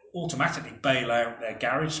automatically bail out their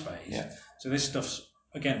garage space. Yeah. So this stuff's,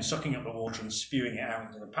 again, sucking up the water and spewing it out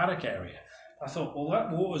into the paddock area. I thought, well,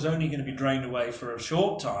 that water's only going to be drained away for a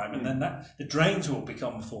short time, and then the drains will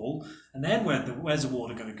become full, and then where's the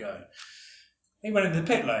water going to go? It went into the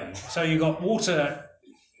pit lane. So you got water,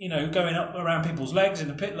 going up around people's legs in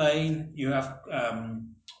the pit lane. You have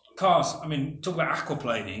cars. I mean, talk about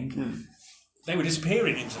aquaplaning. They were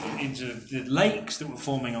disappearing into the lakes that were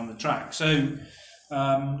forming on the track. So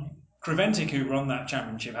Creventic, who run that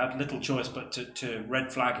championship, had little choice but to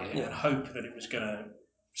red flag it and hope that it was going to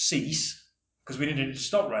cease, because we needed it to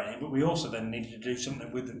stop raining, but we also then needed to do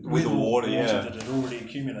something with the water that had already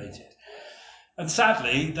accumulated. And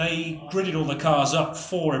sadly, they gridded all the cars up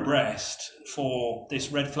four abreast for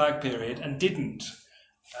this red flag period and didn't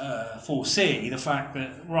foresee the fact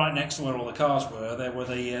that right next to where all the cars were, there were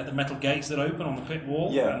the metal gates that open on the pit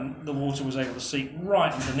wall, and the water was able to seep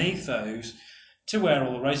right underneath those to where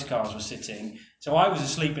all the race cars were sitting. So I was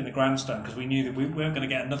asleep in the grandstand because we knew that we weren't going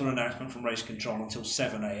to get another announcement from Race Control until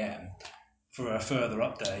 7 a.m. for a further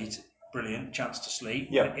update. Brilliant chance to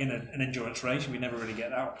sleep in an endurance race. We never really get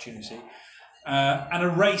that opportunity. And a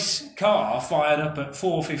race car fired up at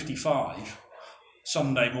 4:55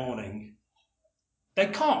 Sunday morning. They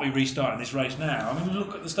can't be restarting this race now. I mean,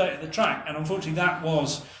 look at the state of the track. And unfortunately, that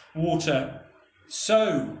was water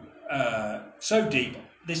so deep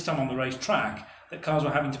this time on the race track that cars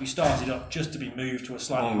were having to be started up just to be moved to a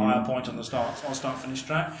slightly higher point on the start-finish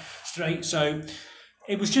track straight. So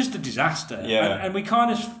it was just a disaster. And we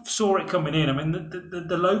kind of saw it coming in. I mean,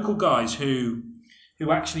 the local guys who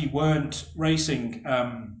actually weren't racing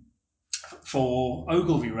for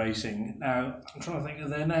Ogilvy Racing. Now, I'm trying to think of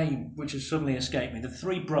their name, which has suddenly escaped me. The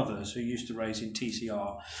three brothers who used to race in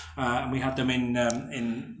TCR, and we had them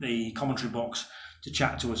in the commentary box to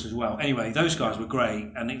chat to us as well. Anyway, those guys were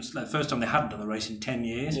great, and it was the first time they hadn't done the race in 10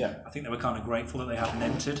 years. I think they were kind of grateful that they hadn't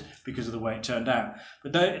entered because of the way it turned out.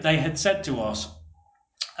 But they had said to us,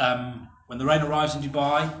 when the rain arrives in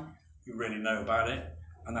Dubai, you really know about it,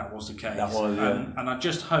 and that was the case. That was, and I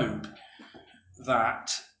just hope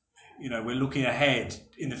that we're looking ahead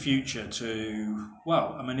in the future to,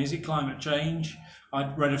 is it climate change?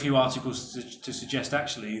 I'd read a few articles to suggest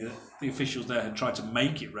actually that the officials there had tried to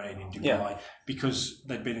make it rain in Dubai because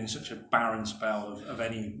they'd been in such a barren spell of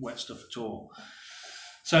any wet stuff at all.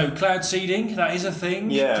 So cloud seeding, that is a thing,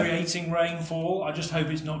 creating rainfall. I just hope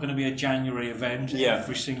it's not going to be a January event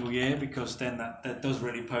every single year, because then that does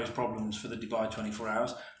really pose problems for the Dubai 24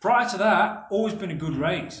 hours. Prior to that, always been a good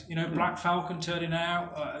race. Black Falcon turning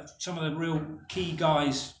out, some of the real key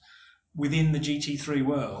guys within the GT3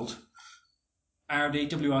 world, Audi,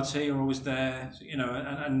 WRT are always there,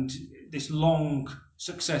 and this long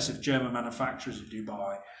success of German manufacturers at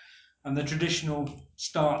Dubai. And the traditional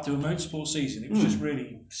start to a motorsport season, it was just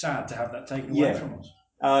really sad to have that taken away from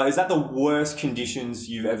us. Is that the worst conditions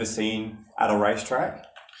you've ever seen at a racetrack?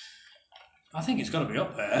 I think it's got to be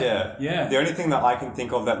up there. Yeah. The only thing that I can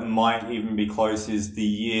think of that might even be close is the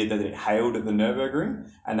year that it hailed at the Nürburgring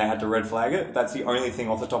and they had to red flag it. That's the only thing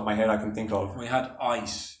off the top of my head I can think of. We had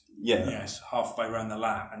ice Yeah. Yes, halfway around the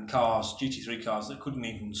lap, and GT3 cars that couldn't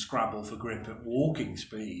even scrabble for grip at walking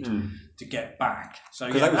speed to get back. So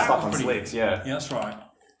Because they were stuck on slicks, yeah. Yeah, that's right.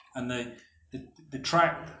 And the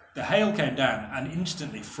track, the hail came down and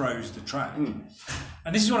instantly froze the track.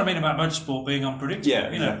 And this is what I mean about motorsport being unpredictable. Yeah,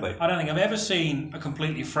 exactly. I don't think I've ever seen a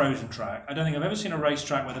completely frozen track. I don't think I've ever seen a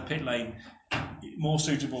racetrack where the pit lane, more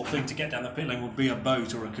suitable thing to get down the pit lane would be a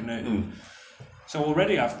boat or a canoe. So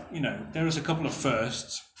already there is a couple of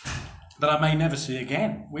firsts that I may never see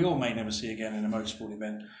again. We all may never see again in a motorsport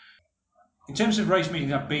event. In terms of race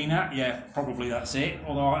meetings I've been at, yeah, probably that's it.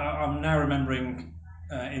 Although I'm now remembering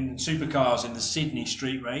in supercars in the Sydney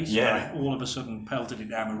street race, where all of a sudden pelted it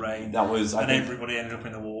down with rain. That was, I think, everybody ended up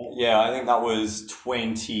in the wall. Yeah, I think that was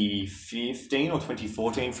 2015 or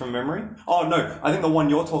 2014 from memory. Oh no, I think the one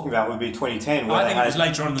you're talking about would be 2010. I think it was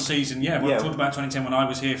later on in the season. Yeah, we talked about 2010 when I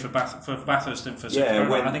was here for Bathurst and for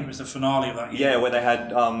Supercar. I think it was the finale of that year. Yeah, where they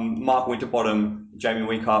had Mark Winterbottom, Jamie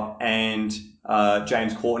Whincup, and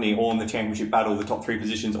James Courtney all in the championship battle, the top three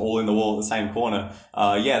positions all in the wall at the same corner.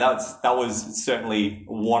 That was certainly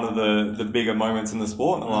one of the bigger moments in the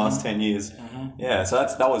sport in the last 10 years. Yeah, so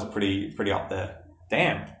that was pretty up there.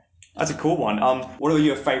 Damn. That's a cool one. What are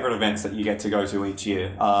your favourite events that you get to go to each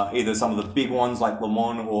year? Either some of the big ones like Le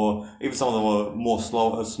Mans or even some of the more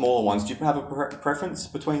smaller ones. Do you have a preference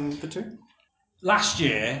between the two? Last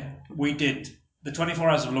year, we did the 24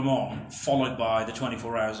 Hours of Le Mans, followed by the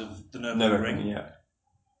 24 Hours of the Nürburgring. Yeah.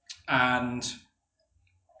 And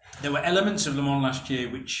there were elements of Le Mans last year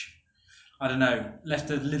which, I don't know, left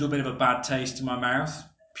a little bit of a bad taste in my mouth,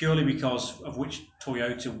 purely because of which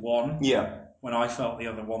Toyota won. Yeah. When I felt the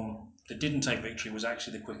other one that didn't take victory was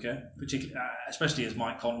actually the quicker, especially as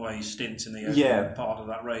Mike Conway's stint in the opening part of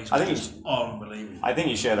that race was just unbelievable. I think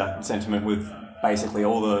you share that sentiment with basically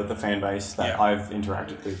all the fan base that I've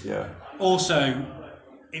interacted with, Also,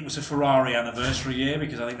 it was a Ferrari anniversary year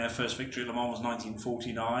because I think their first victory at Le Mans was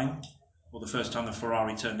 1949, or the first time the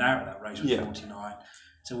Ferrari turned out at that race was 49.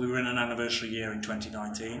 So we were in an anniversary year in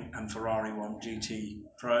 2019 and Ferrari won GT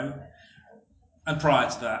Pro. And prior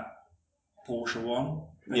to that, Porsche won,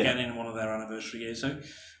 again in one of their anniversary years. So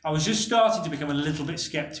I was just starting to become a little bit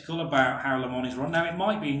sceptical about how Le Mans is run. Now, it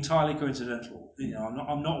might be entirely coincidental.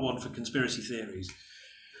 I'm not one for conspiracy theories.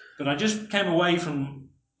 But I just came away from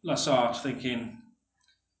La Sarthe thinking,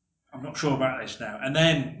 I'm not sure about this now. And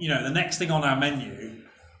then, the next thing on our menu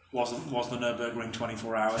was the Nürburgring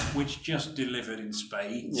 24 Hours, which just delivered in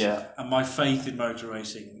spades. Yeah. And my faith in motor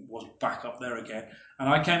racing was back up there again. And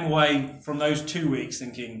I came away from those 2 weeks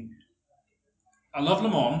thinking, I love Le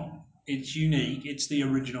Mans, it's unique, it's the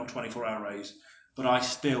original 24-hour race, but I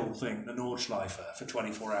still think the Nordschleife for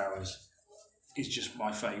 24 hours is just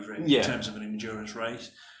my favourite in terms of an endurance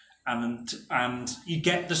race. And you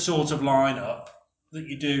get the sort of lineup that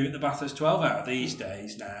you do at the Bathurst 12-hour these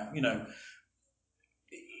days now.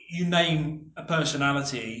 You name a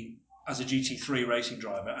personality as a GT3 racing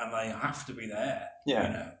driver and they have to be there.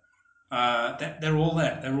 Yeah. They're all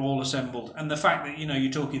there. They're all assembled, and the fact that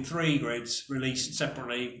you're talking 3 grids released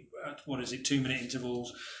separately, 2-minute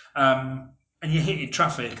intervals, and you're hitting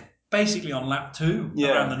traffic basically on lap 2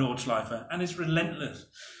 around the Nordschleife, and it's relentless.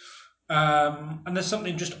 And there's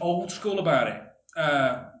something just old school about it.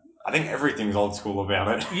 I think everything's old school about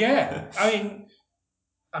it. Yeah, I mean,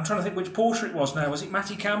 I'm trying to think which Porsche it was now. Was it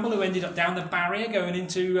Matty Campbell who ended up down the barrier going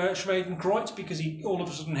into Schwedenkreuz because he all of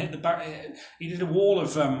a sudden hit the back? He did a wall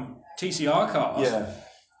of TCR cars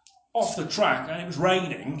off the track, and it was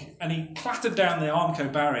raining, and he clattered down the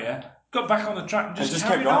Armco barrier, got back on the track, and just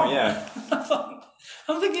kept going. On. Yeah.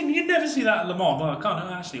 I'm thinking you'd never see that at Le Mans. Well, I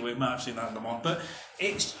can't actually. We might have seen that at Le Mans, but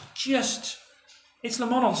it's Le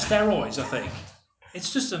Mans on steroids. I think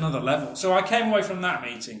it's just another level. So I came away from that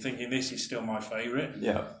meeting thinking this is still my favourite.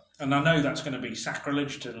 Yeah. And I know that's going to be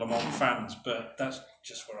sacrilege to Le Mans fans, but that's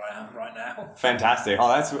just where I am right now. Fantastic. Oh,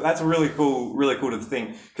 that's really cool to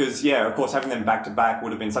think. Because, of course, having them back-to-back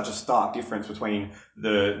would have been such a stark difference between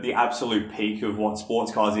the absolute peak of what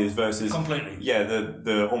sports cars is versus... Completely. Yeah,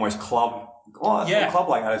 the almost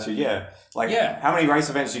club-like attitude, how many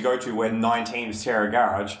race events do you go to where 9 teams share a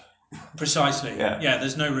garage? Precisely. Yeah,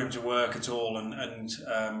 there's no room to work at all. And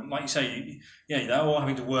like you say, they're all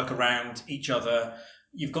having to work around each other.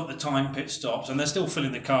 You've got the time pit stops, and they're still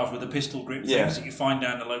filling the cars with the pistol grip things that you find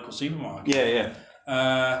down the local supermarket.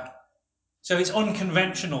 So it's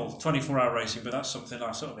unconventional 24-hour racing, but that's something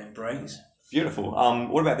I sort of embrace. Beautiful.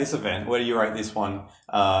 What about this event? Where do you rate this one,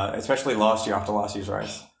 especially last year after last year's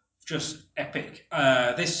race? Just epic.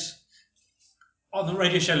 This, on the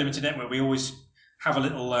Radio Show Limited Network, we always have a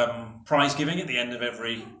little prize giving at the end of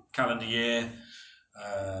every calendar year.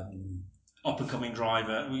 up and coming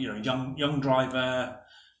driver, young driver,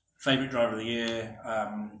 favourite driver of the year,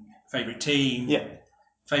 favourite team,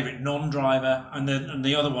 favourite non-driver, and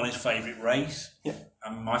the other one is favourite race. Yeah.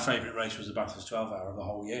 And my favourite race was the Bathurst 12 Hour of the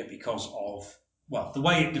whole year because of, well, the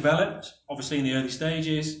way it developed, obviously in the early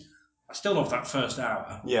stages. I still love that first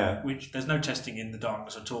hour, which there's no testing in the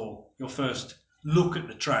darkness at all. Your first look at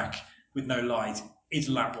the track with no light is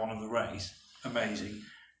lap one of the race. Amazing.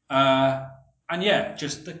 And yeah,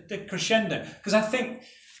 just the crescendo. Because I think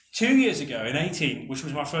 2 years ago in 18, which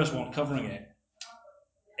was my first one covering it,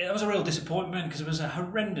 it was a real disappointment because it was a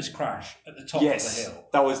horrendous crash at the top of the hill.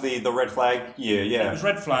 That was the red flag year, It was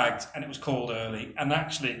red flagged and it was called early. And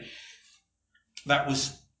actually, that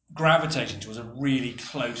was gravitating towards a really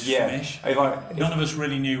close finish. None of us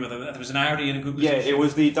really knew whether there was an Audi in a good position. Yeah, it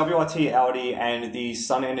was the WRT Audi and the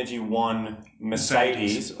Sun Energy One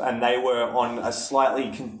Mercedes, and they were on a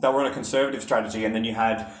conservative strategy, and then you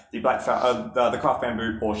had the the Craft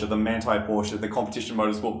Bamboo Porsche, the Manthey Porsche, the Competition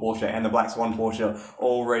Motorsport Porsche, and the Black Swan Porsche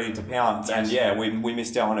all ready to pounce. And we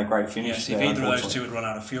missed out on a great finish. Yes, if either of those two had run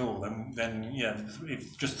out of fuel, then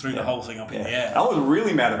it just threw the whole thing up in the air. I was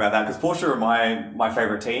really mad about that because Porsche are my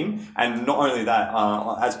favourite team. And not only that,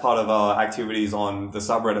 as part of our activities on the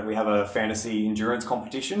subreddit, we have a fantasy endurance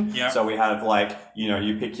competition. Yeah. So we have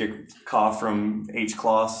you pick your car from each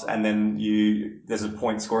class, and then there's a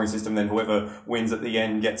point scoring system. Then whoever wins at the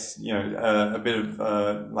end gets a bit of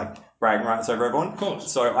bragging rights over everyone. Of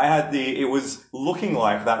course. So it was looking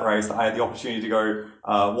like that race. I had the opportunity to go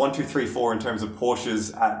 1, 2, 3, 4 in terms of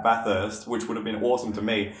Porsches at Bathurst, which would have been awesome to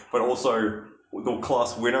me, but also the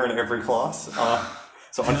class winner in every class.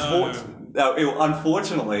 So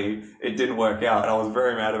unfortunately, it didn't work out, and I was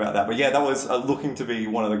very mad about that. But yeah, that was looking to be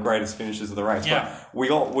one of the greatest finishes of the race. Yeah. But we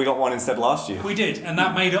got one instead last year. We did, and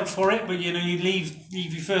that made up for it. But you leave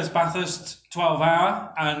your first Bathurst 12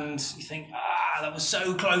 hour, and you think, that was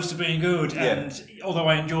so close to being good. And although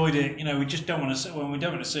I enjoyed it, we just don't want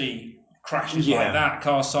to see crashes like that,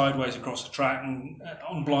 cars sideways across the track and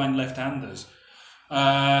on blind left-handers.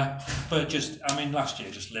 But last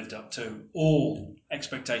year just lived up to all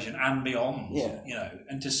expectation and beyond.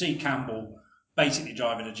 And to see Campbell basically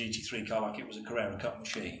driving a GT3 car like it was a Carrera Cup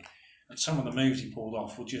machine, and some of the moves he pulled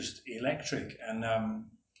off were just electric. And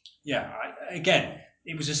again,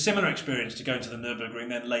 it was a similar experience to going to the Nürburgring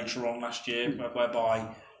then later on last year, whereby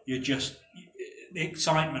the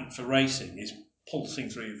excitement for racing is pulsing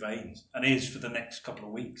through your veins and is for the next couple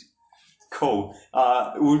of weeks. Cool.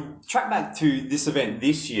 We'll track back to this event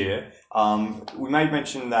this year. We made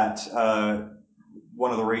mention that one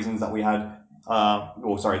of the reasons that we had,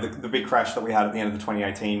 the big crash that we had at the end of the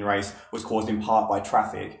 2018 race was caused in part by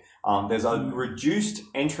traffic. There's a reduced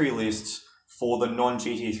entry list for the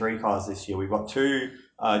non-GT3 cars this year. We've got 2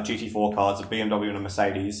 GT4 cars, a BMW and a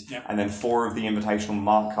Mercedes, and then 4 of the Invitational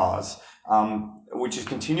Mark cars, which is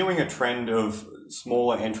continuing a trend of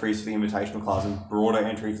smaller entries for the Invitational cars and broader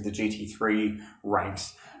entry for the GT3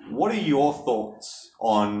 ranks. What are your thoughts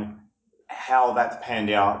on how that's panned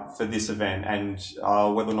out for this event, and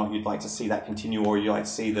whether or not you'd like to see that continue, or you'd like to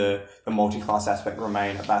see the multi-class aspect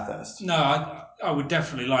remain at Bathurst? No, I would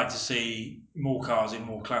definitely like to see more cars in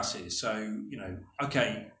more classes. So,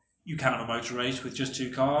 you can have a motor race with just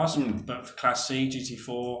 2 cars, but for Class C,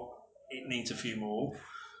 GT4, it needs a few more.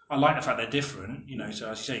 I like the fact they're different, so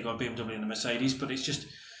as you say, you've got a BMW and a Mercedes, but it's just,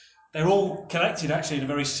 they're all collected actually in a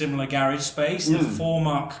very similar garage space, the 4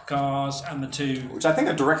 Mark cars and the 2... Which I think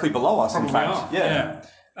are directly below us, in fact. Yeah.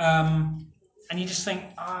 And you just think,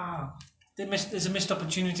 there's a missed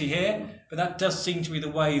opportunity here, but that does seem to be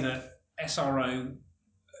the way that SRO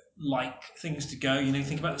like things to go.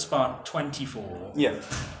 Think about the Spa 24,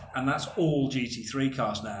 and that's all GT3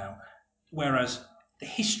 cars now, whereas the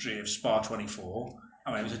history of Spa 24...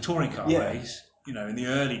 it was a touring car race, in the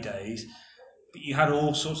early days, but you had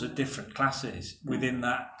all sorts of different classes within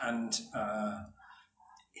that, and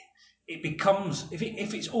it becomes,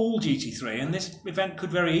 if it's all GT3, and this event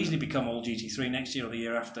could very easily become all GT3 next year or the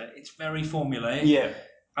year after, it's very formulaic. Yeah.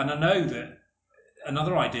 And I know that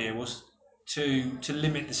another idea was to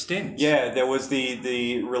limit the stints. Yeah, there was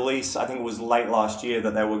the release, I think it was late last year,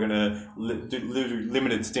 that they were going to do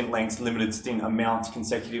limited stint lengths, limited stint amounts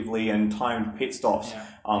consecutively, and timed pit stops. Yeah.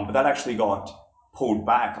 But that actually got pulled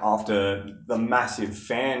back after the massive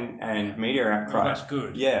fan and media outcry. Well, that's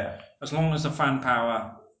good. Yeah. As long as the fan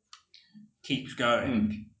power keeps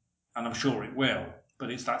going, and I'm sure it will, but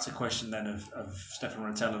that's a question then of Stefan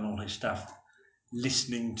Rattel and all his staff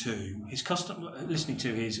listening to his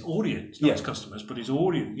audience, not his customers, but his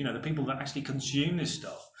audience, the people that actually consume this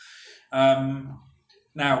stuff. Now,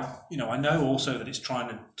 I know also that it's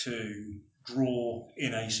trying to draw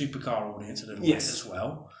in a supercar audience a little bit as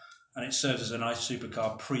well, and it serves as a nice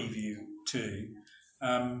supercar preview too.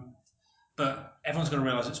 But everyone's got to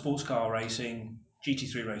realise that sports car racing,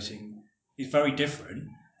 GT3 racing, is very different.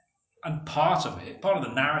 And part of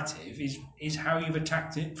the narrative is how you've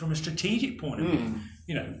attacked it from a strategic point of view.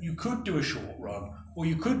 You know, you could do a short run, or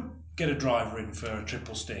you could get a driver in for a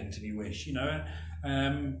triple stint if you wish. You know,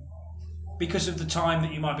 because of the time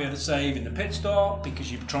that you might be able to save in the pit stop,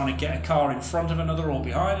 because you're trying to get a car in front of another or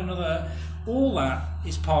behind another. All that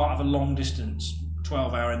is part of a long distance,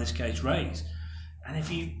 12-hour in this case, race. And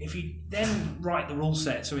if you then write the rule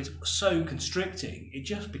set so it's so constricting, it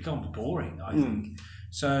just becomes boring, I think.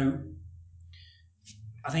 So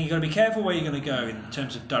I think you've got to be careful where you're going to go in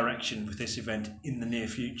terms of direction with this event in the near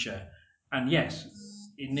future. And yes,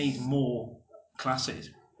 it needs more classes.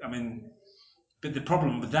 I mean, but the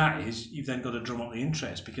problem with that is you've then got to drum up the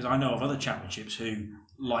interest, because I know of other championships who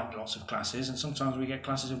like lots of classes, and sometimes we get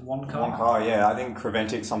classes of one car. One car, yeah. I think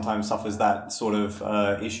Creventic sometimes suffers that sort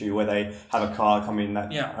of issue where they have a car come in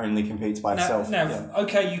that only competes by itself.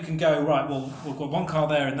 Okay, you can go, right, well, we've got one car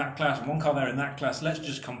there in that class and one car there in that class. Let's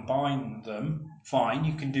just combine them. Fine,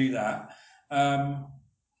 you can do that.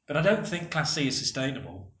 But I don't think Class C is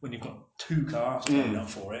sustainable when you've got two cars going up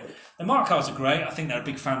for it. The Mark cars are great. I think they're a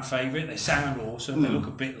big fan favourite. They sound awesome. They look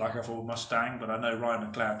a bit like a Ford Mustang, but I know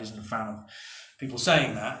Ryan McLeod isn't a fan of people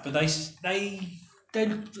saying that. But they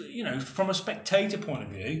you know, from a spectator point of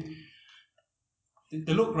view,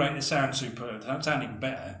 they look great. They sound superb. They sound even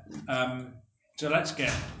better. So let's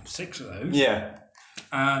get 6 of those. Yeah.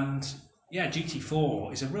 And yeah,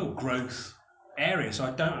 GT4 is a real growth area, so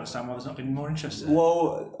I don't understand why there's not been more interest in it.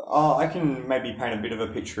 Well, I can maybe paint a bit of a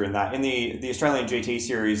picture in that. In the Australian GT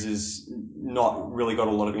series is not really got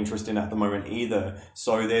a lot of interest in at the moment either.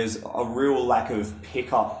 So there's a real lack of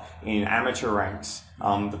pickup in amateur ranks.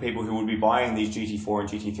 The people who would be buying these GT4 and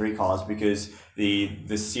GT3 cars, because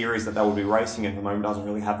the series that they will be racing at the moment doesn't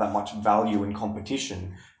really have that much value in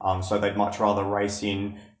competition. So they'd much rather race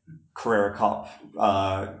in Carrera Cup,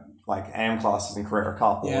 like AM classes in Carrera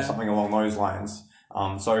Cup or something along those lines.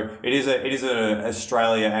 So it is a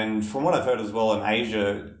Australia, and from what I've heard as well, an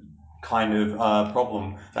Asia kind of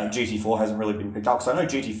problem that GT4 hasn't really been picked up. Because I know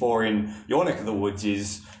GT4 in your neck of the woods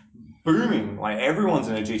is booming. Like everyone's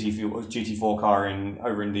in a GT4 car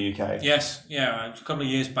over in the UK. Yes, yeah. A couple of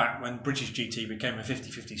years back when British GT became a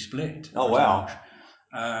 50-50 split. Oh wow.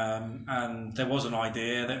 And there was an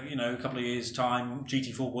idea that, you know, a couple of years' time,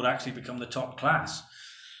 GT4 would actually become the top class.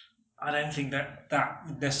 I don't think that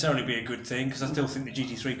would necessarily be a good thing, because I still think the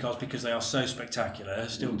GT3 cars, because they are so spectacular,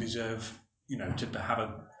 still deserve, you know, to have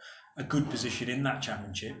a good position in that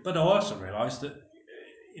championship. But I also realise that,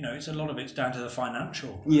 you know, a lot of it's down to the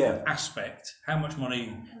financial aspect. How much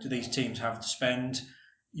money do these teams have to spend?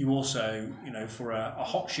 You also, you know, for a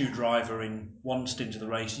hot shoe driver in one stint of the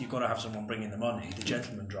race, you've got to have someone bringing the money, the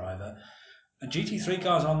gentleman driver. And GT3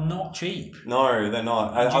 cars are not cheap. No, they're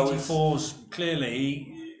not. GT4's clearly,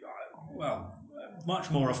 well, much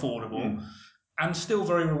more affordable and still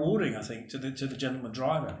very rewarding, I think, to the gentleman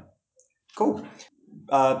driver. Cool.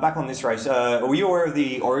 Back on this race, were you aware of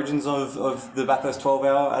the origins of the Bathurst 12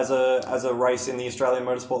 Hour as a race in the Australian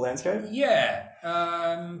motorsport landscape? Yeah,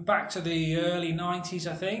 back to the early 90s,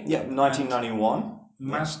 I think. Yeah, 1991.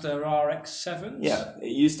 Mazda RX-7s. Yeah,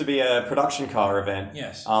 it used to be a production car event.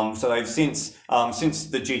 Yes. So they've since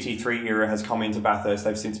the GT3 era has come into Bathurst,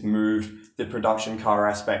 they've since moved the production car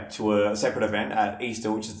aspect to a separate event at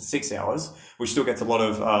Easter, which is the 6 hours, which still gets a lot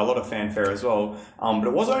of fanfare as well. But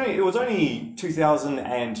it was only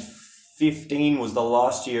 2015 was the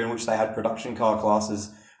last year in which they had production car classes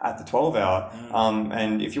at the 12 hour.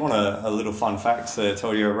 And if you want a little fun fact to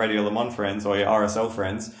tell your Radio Le Mans friends or your RSL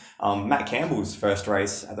friends, Matt Campbell's first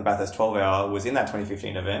race at the Bathurst 12 hour was in that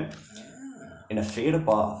 2015 event in a Fiat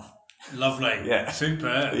Abarth. Lovely. Yeah.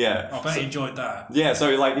 Super. Yeah. I bet he enjoyed that. Yeah. So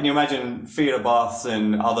like, can you imagine Fiat Abarths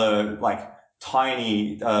and other like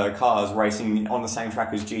tiny cars racing on the same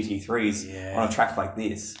track as GT3s on a track like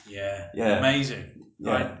this? Yeah. Yeah. Amazing.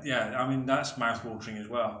 Yeah. I mean, that's mouth-watering as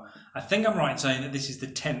well. I think I'm right in saying that this is the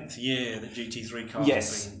 10th year that GT3 cars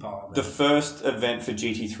have been part of it. The first event for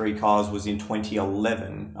GT3 cars was in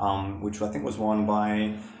 2011, which I think was won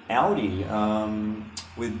by Audi,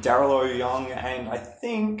 with Daryl O'Young and I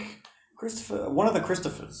think Christopher, one of the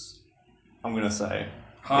Christophers, I'm going to say.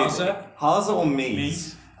 Haase or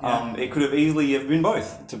Mies. Yeah. It could have easily have been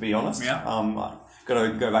both, to be honest. Yeah. Because got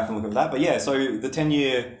to go back and look at that. But yeah, so the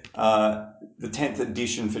 10-year, the 10th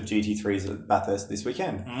edition for GT3s at Bathurst this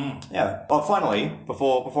weekend. Yeah. But finally,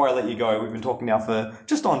 before I let you go, we've been talking now for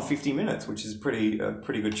just on 50 minutes, which is pretty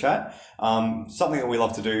good chat. Something that we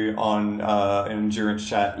love to do on an endurance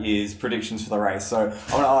chat is predictions for the race. So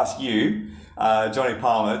I want to ask you, Johnny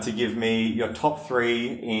Palmer, to give me your top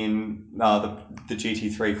 3 in the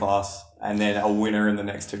GT3 class, and then a winner in the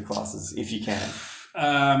next 2 classes, if you can.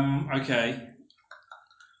 Okay.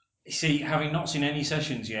 You see, having not seen any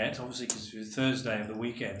sessions yet, obviously because it's Thursday of the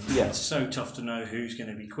weekend, it's so tough to know who's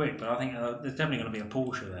going to be quick. But I think there's definitely going to be a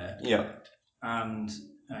Porsche there. Yeah. And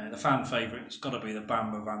the fan favourite's got to be the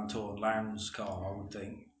Bamba Vantor Lowndes car, I would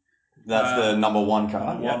think. That's the number 1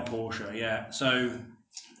 car. One Porsche, yeah. So,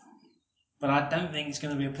 but I don't think it's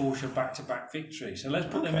going to be a Porsche back-to-back victory. So let's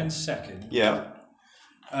put them in second. Yeah.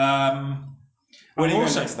 Where do you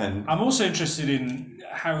go next then? I'm also interested in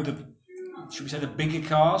how should we say the bigger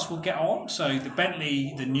cars will get on. So the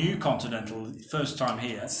Bentley, the new Continental, first time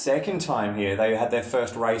here. Second time here. They had their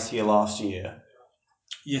first race here last year.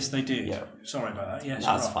 Yes, they did. Yeah. Sorry about that. Yes,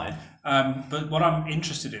 that's fine. But what I'm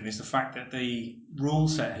interested in is the fact that the rule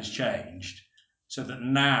set has changed so that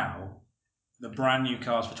now the brand new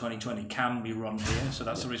cars for 2020 can be run here. So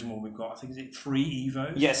that's the reason why we've got, I think, is it 3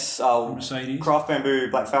 Evos? Yes. Mercedes. Craft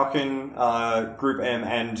Bamboo, Black Falcon, Group M,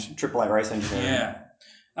 and Triple A Race Engineering.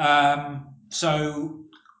 Yeah. So,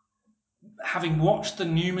 having watched the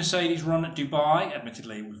new Mercedes run at Dubai,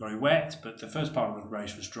 admittedly it was very wet, but the first part of the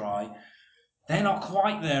race was dry. They're not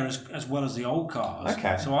quite there as well as the old cars.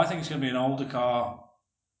 Okay. So I think it's going to be an older car.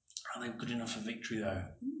 Are they good enough for victory though?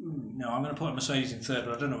 No, I'm going to put a Mercedes in third,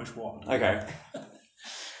 but I don't know which one. Okay.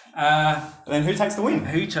 Then who takes the win?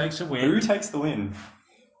 Who takes the win? Who takes the win?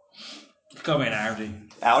 It's got to be an Audi.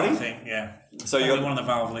 Audi? I think, yeah. So you got one of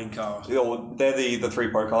the Valvoline cars. They're the 3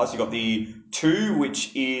 Pro cars. You got the 2,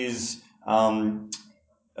 which is who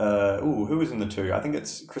was in the 2? I think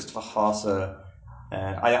it's Christopher Haase.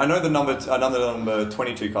 I know the number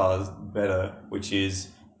 22 cars better, which is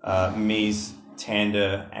Mies,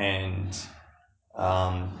 Tander, and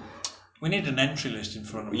we need an entry list in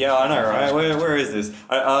front of us. Yeah, I know, right? Where is this?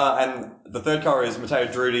 And the third car is Matteo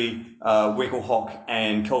Drudi, Winkelhock,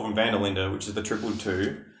 and Kelvin van der Linde, which is the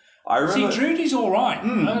 222. I remember. See, Drudy's all right.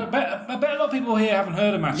 I bet a lot of people here haven't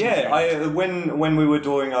heard of Matthew. Yeah, when we were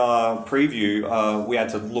doing our preview, we had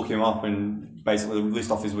to look him up and basically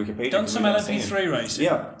list off his Wikipedia. Done some LMP3 racing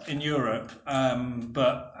in Europe, and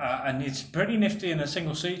it's pretty nifty in a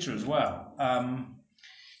single seater as well.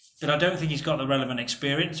 But I don't think he's got the relevant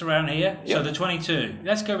experience around here. Yep. So the 22.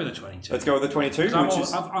 Let's go with the 22. Let's go with the 22.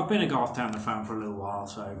 I've been a Garth Tander fan for a little while,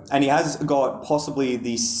 so. And he has got possibly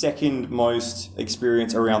the second most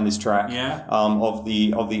experience around this track. Yeah. Of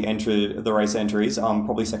the race entries.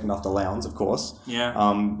 Probably second after Lowndes, of course.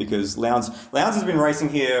 Yeah. Because Lowndes has been racing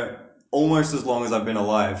here almost as long as I've been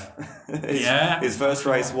alive. His first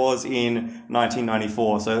race was in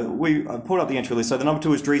 1994. So we pulled up the entry list. So the number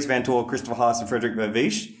 2 is Dries Vanthoor, Christopher Haase, and Frederik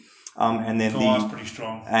Vervisch. And then that's pretty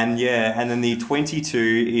strong. And then the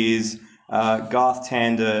 22 is Garth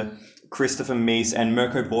Tander, Christopher Mies, and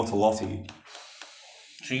Mirko Bortolotti.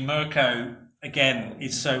 See, Mirko again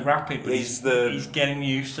is so rapid, but he's getting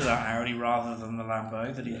used to that Audi rather than the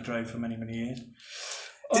Lambo that he drove for many years.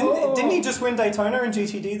 Didn't he just win Daytona in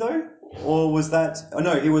GTD though? Or was that? Oh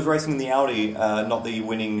no, he was racing in the Audi, not the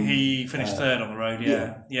winning. He finished third on the road.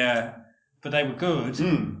 Yeah. But they were good.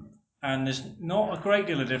 And there's not a great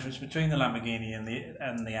deal of difference between the Lamborghini and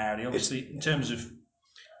the Audi. Obviously, in terms of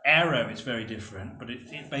aero, it's very different, but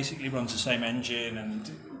it basically runs the same engine, and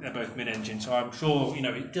they're both mid-engine. So I'm sure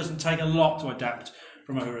it doesn't take a lot to adapt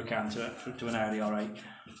from a Huracan to an Audi R8.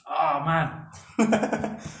 Oh man,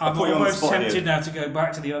 I'm almost tempted now to go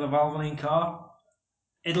back to the other Valvoline car.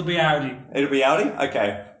 It'll be Audi. It'll be Audi.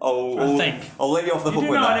 Okay, I think I'll let you off the hook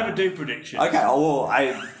with that. I never do predictions. Okay,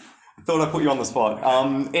 I thought I'd put you on the spot.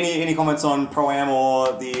 Any comments on Pro-Am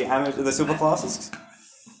or the silver classes?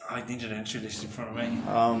 I need an entry list in front of me.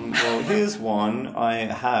 Well, here's one I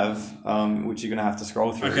have, which you're going to have to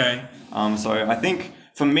scroll through. Okay. So I think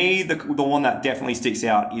for me, the one that definitely sticks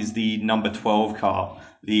out is the number 12 car,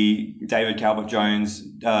 the David Calvert-Jones,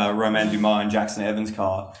 Romain Dumas, and Jackson Evans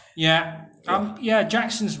car. Yeah.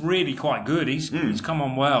 Jackson's really quite good. He's come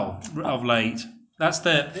on well of late. That's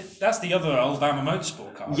the other Alabama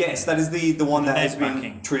Motorsport car. Yes, that is the one that has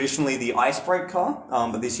been traditionally the Icebreak car,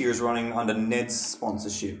 but this year is running under Ned's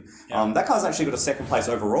sponsorship. Yeah. That car's actually got a second place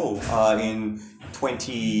overall in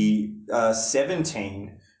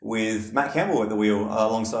 2017 with Matt Campbell at the wheel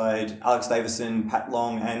alongside Alex Davison, Pat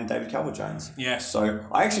Long, and David Calvert-Jones. Yes. So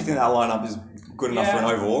I actually think that lineup is good enough for an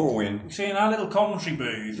overall win. See, in our little commentary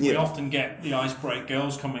booth, we often get the Ice Break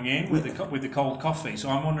girls coming in with the cold coffee. So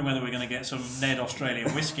I'm wondering whether we're going to get some Ned Australian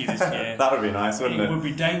whiskey this year. That would be nice, wouldn't it? It would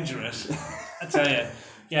be dangerous, I tell you.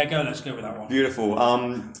 Yeah, let's go with that one. Beautiful.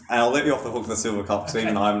 And I'll let you off the hook for the Silver Cup, because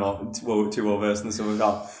even I'm not too well versed in the Silver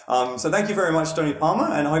Cup. So thank you very much, Johnny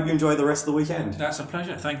Palmer, and I hope you enjoy the rest of the weekend. That's a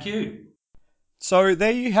pleasure. Thank you. So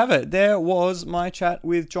there you have it. There was my chat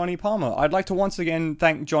with Johnny Palmer. I'd like to once again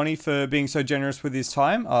thank Johnny for being so generous with his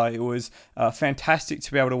time. It was fantastic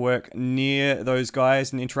to be able to work near those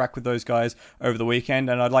guys and interact with those guys over the weekend.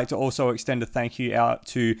 And I'd like to also extend a thank you out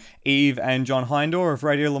to Eve and John Hindor of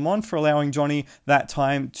Radio Le Mans for allowing Johnny that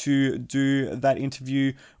time to do that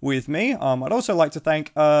interview with me. I'd also like to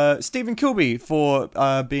thank Stephen Kilby for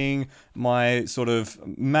being my sort of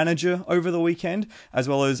manager over the weekend, as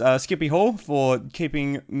well as Skippy Hall for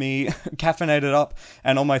keeping me caffeinated up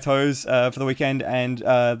and on my toes for the weekend, and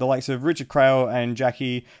the likes of Richard Crail and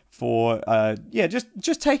Jackie for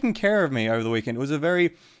just taking care of me over the weekend. It was a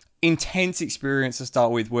very intense experience to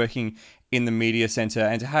start with, working in the media center,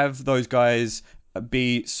 and to have those guys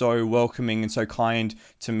be so welcoming and so kind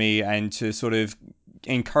to me, and to sort of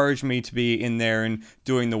encourage me to be in there and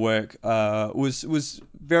doing the work was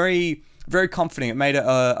very, very comforting. It made it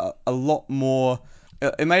a lot more.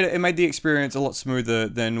 It made the experience a lot smoother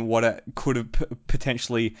than what it could have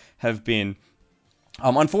potentially have been.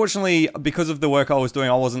 Unfortunately, because of the work I was doing,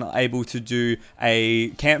 I wasn't able to do a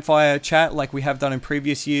campfire chat like we have done in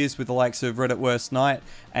previous years with the likes of Reddit Worst Night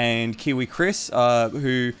and Kiwi Chris,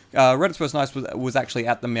 who Reddit's Worst Night was actually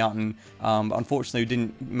at the mountain. Unfortunately, we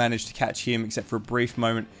didn't manage to catch him except for a brief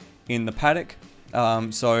moment in the paddock.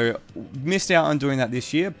 So missed out on doing that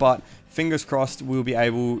this year, but fingers crossed we'll be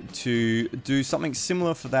able to do something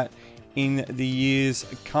similar for that in the years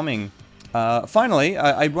coming. Finally,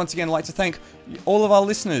 I'd once again like to thank all of our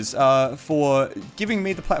listeners for giving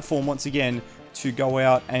me the platform once again to go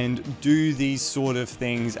out and do these sort of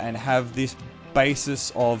things and have this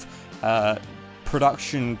basis of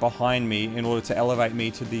production behind me in order to elevate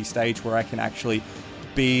me to the stage where I can actually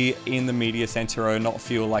be in the media center and not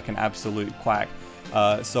feel like an absolute quack.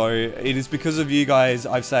 So it is because of you guys,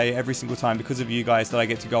 I say every single time, because of you guys that I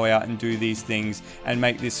get to go out and do these things and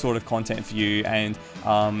make this sort of content for you. And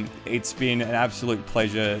it's been an absolute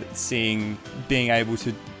pleasure being able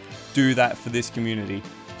to do that for this community.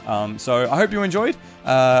 So I hope you enjoyed.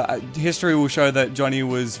 History will show that Johnny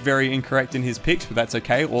was very incorrect in his picks, but that's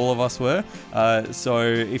okay. All of us were. So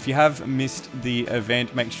if you have missed the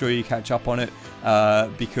event, make sure you catch up on it,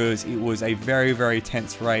 because it was a very, very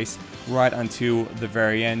tense race right until the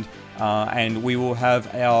very end. And we will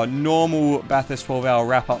have our normal Bathurst 12-hour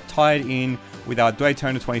wrap-up tied in with our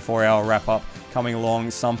Daytona 24-hour wrap-up coming along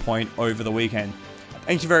some point over the weekend.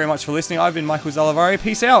 Thank you very much for listening. I've been Michael Zalavari.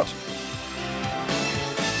 Peace out.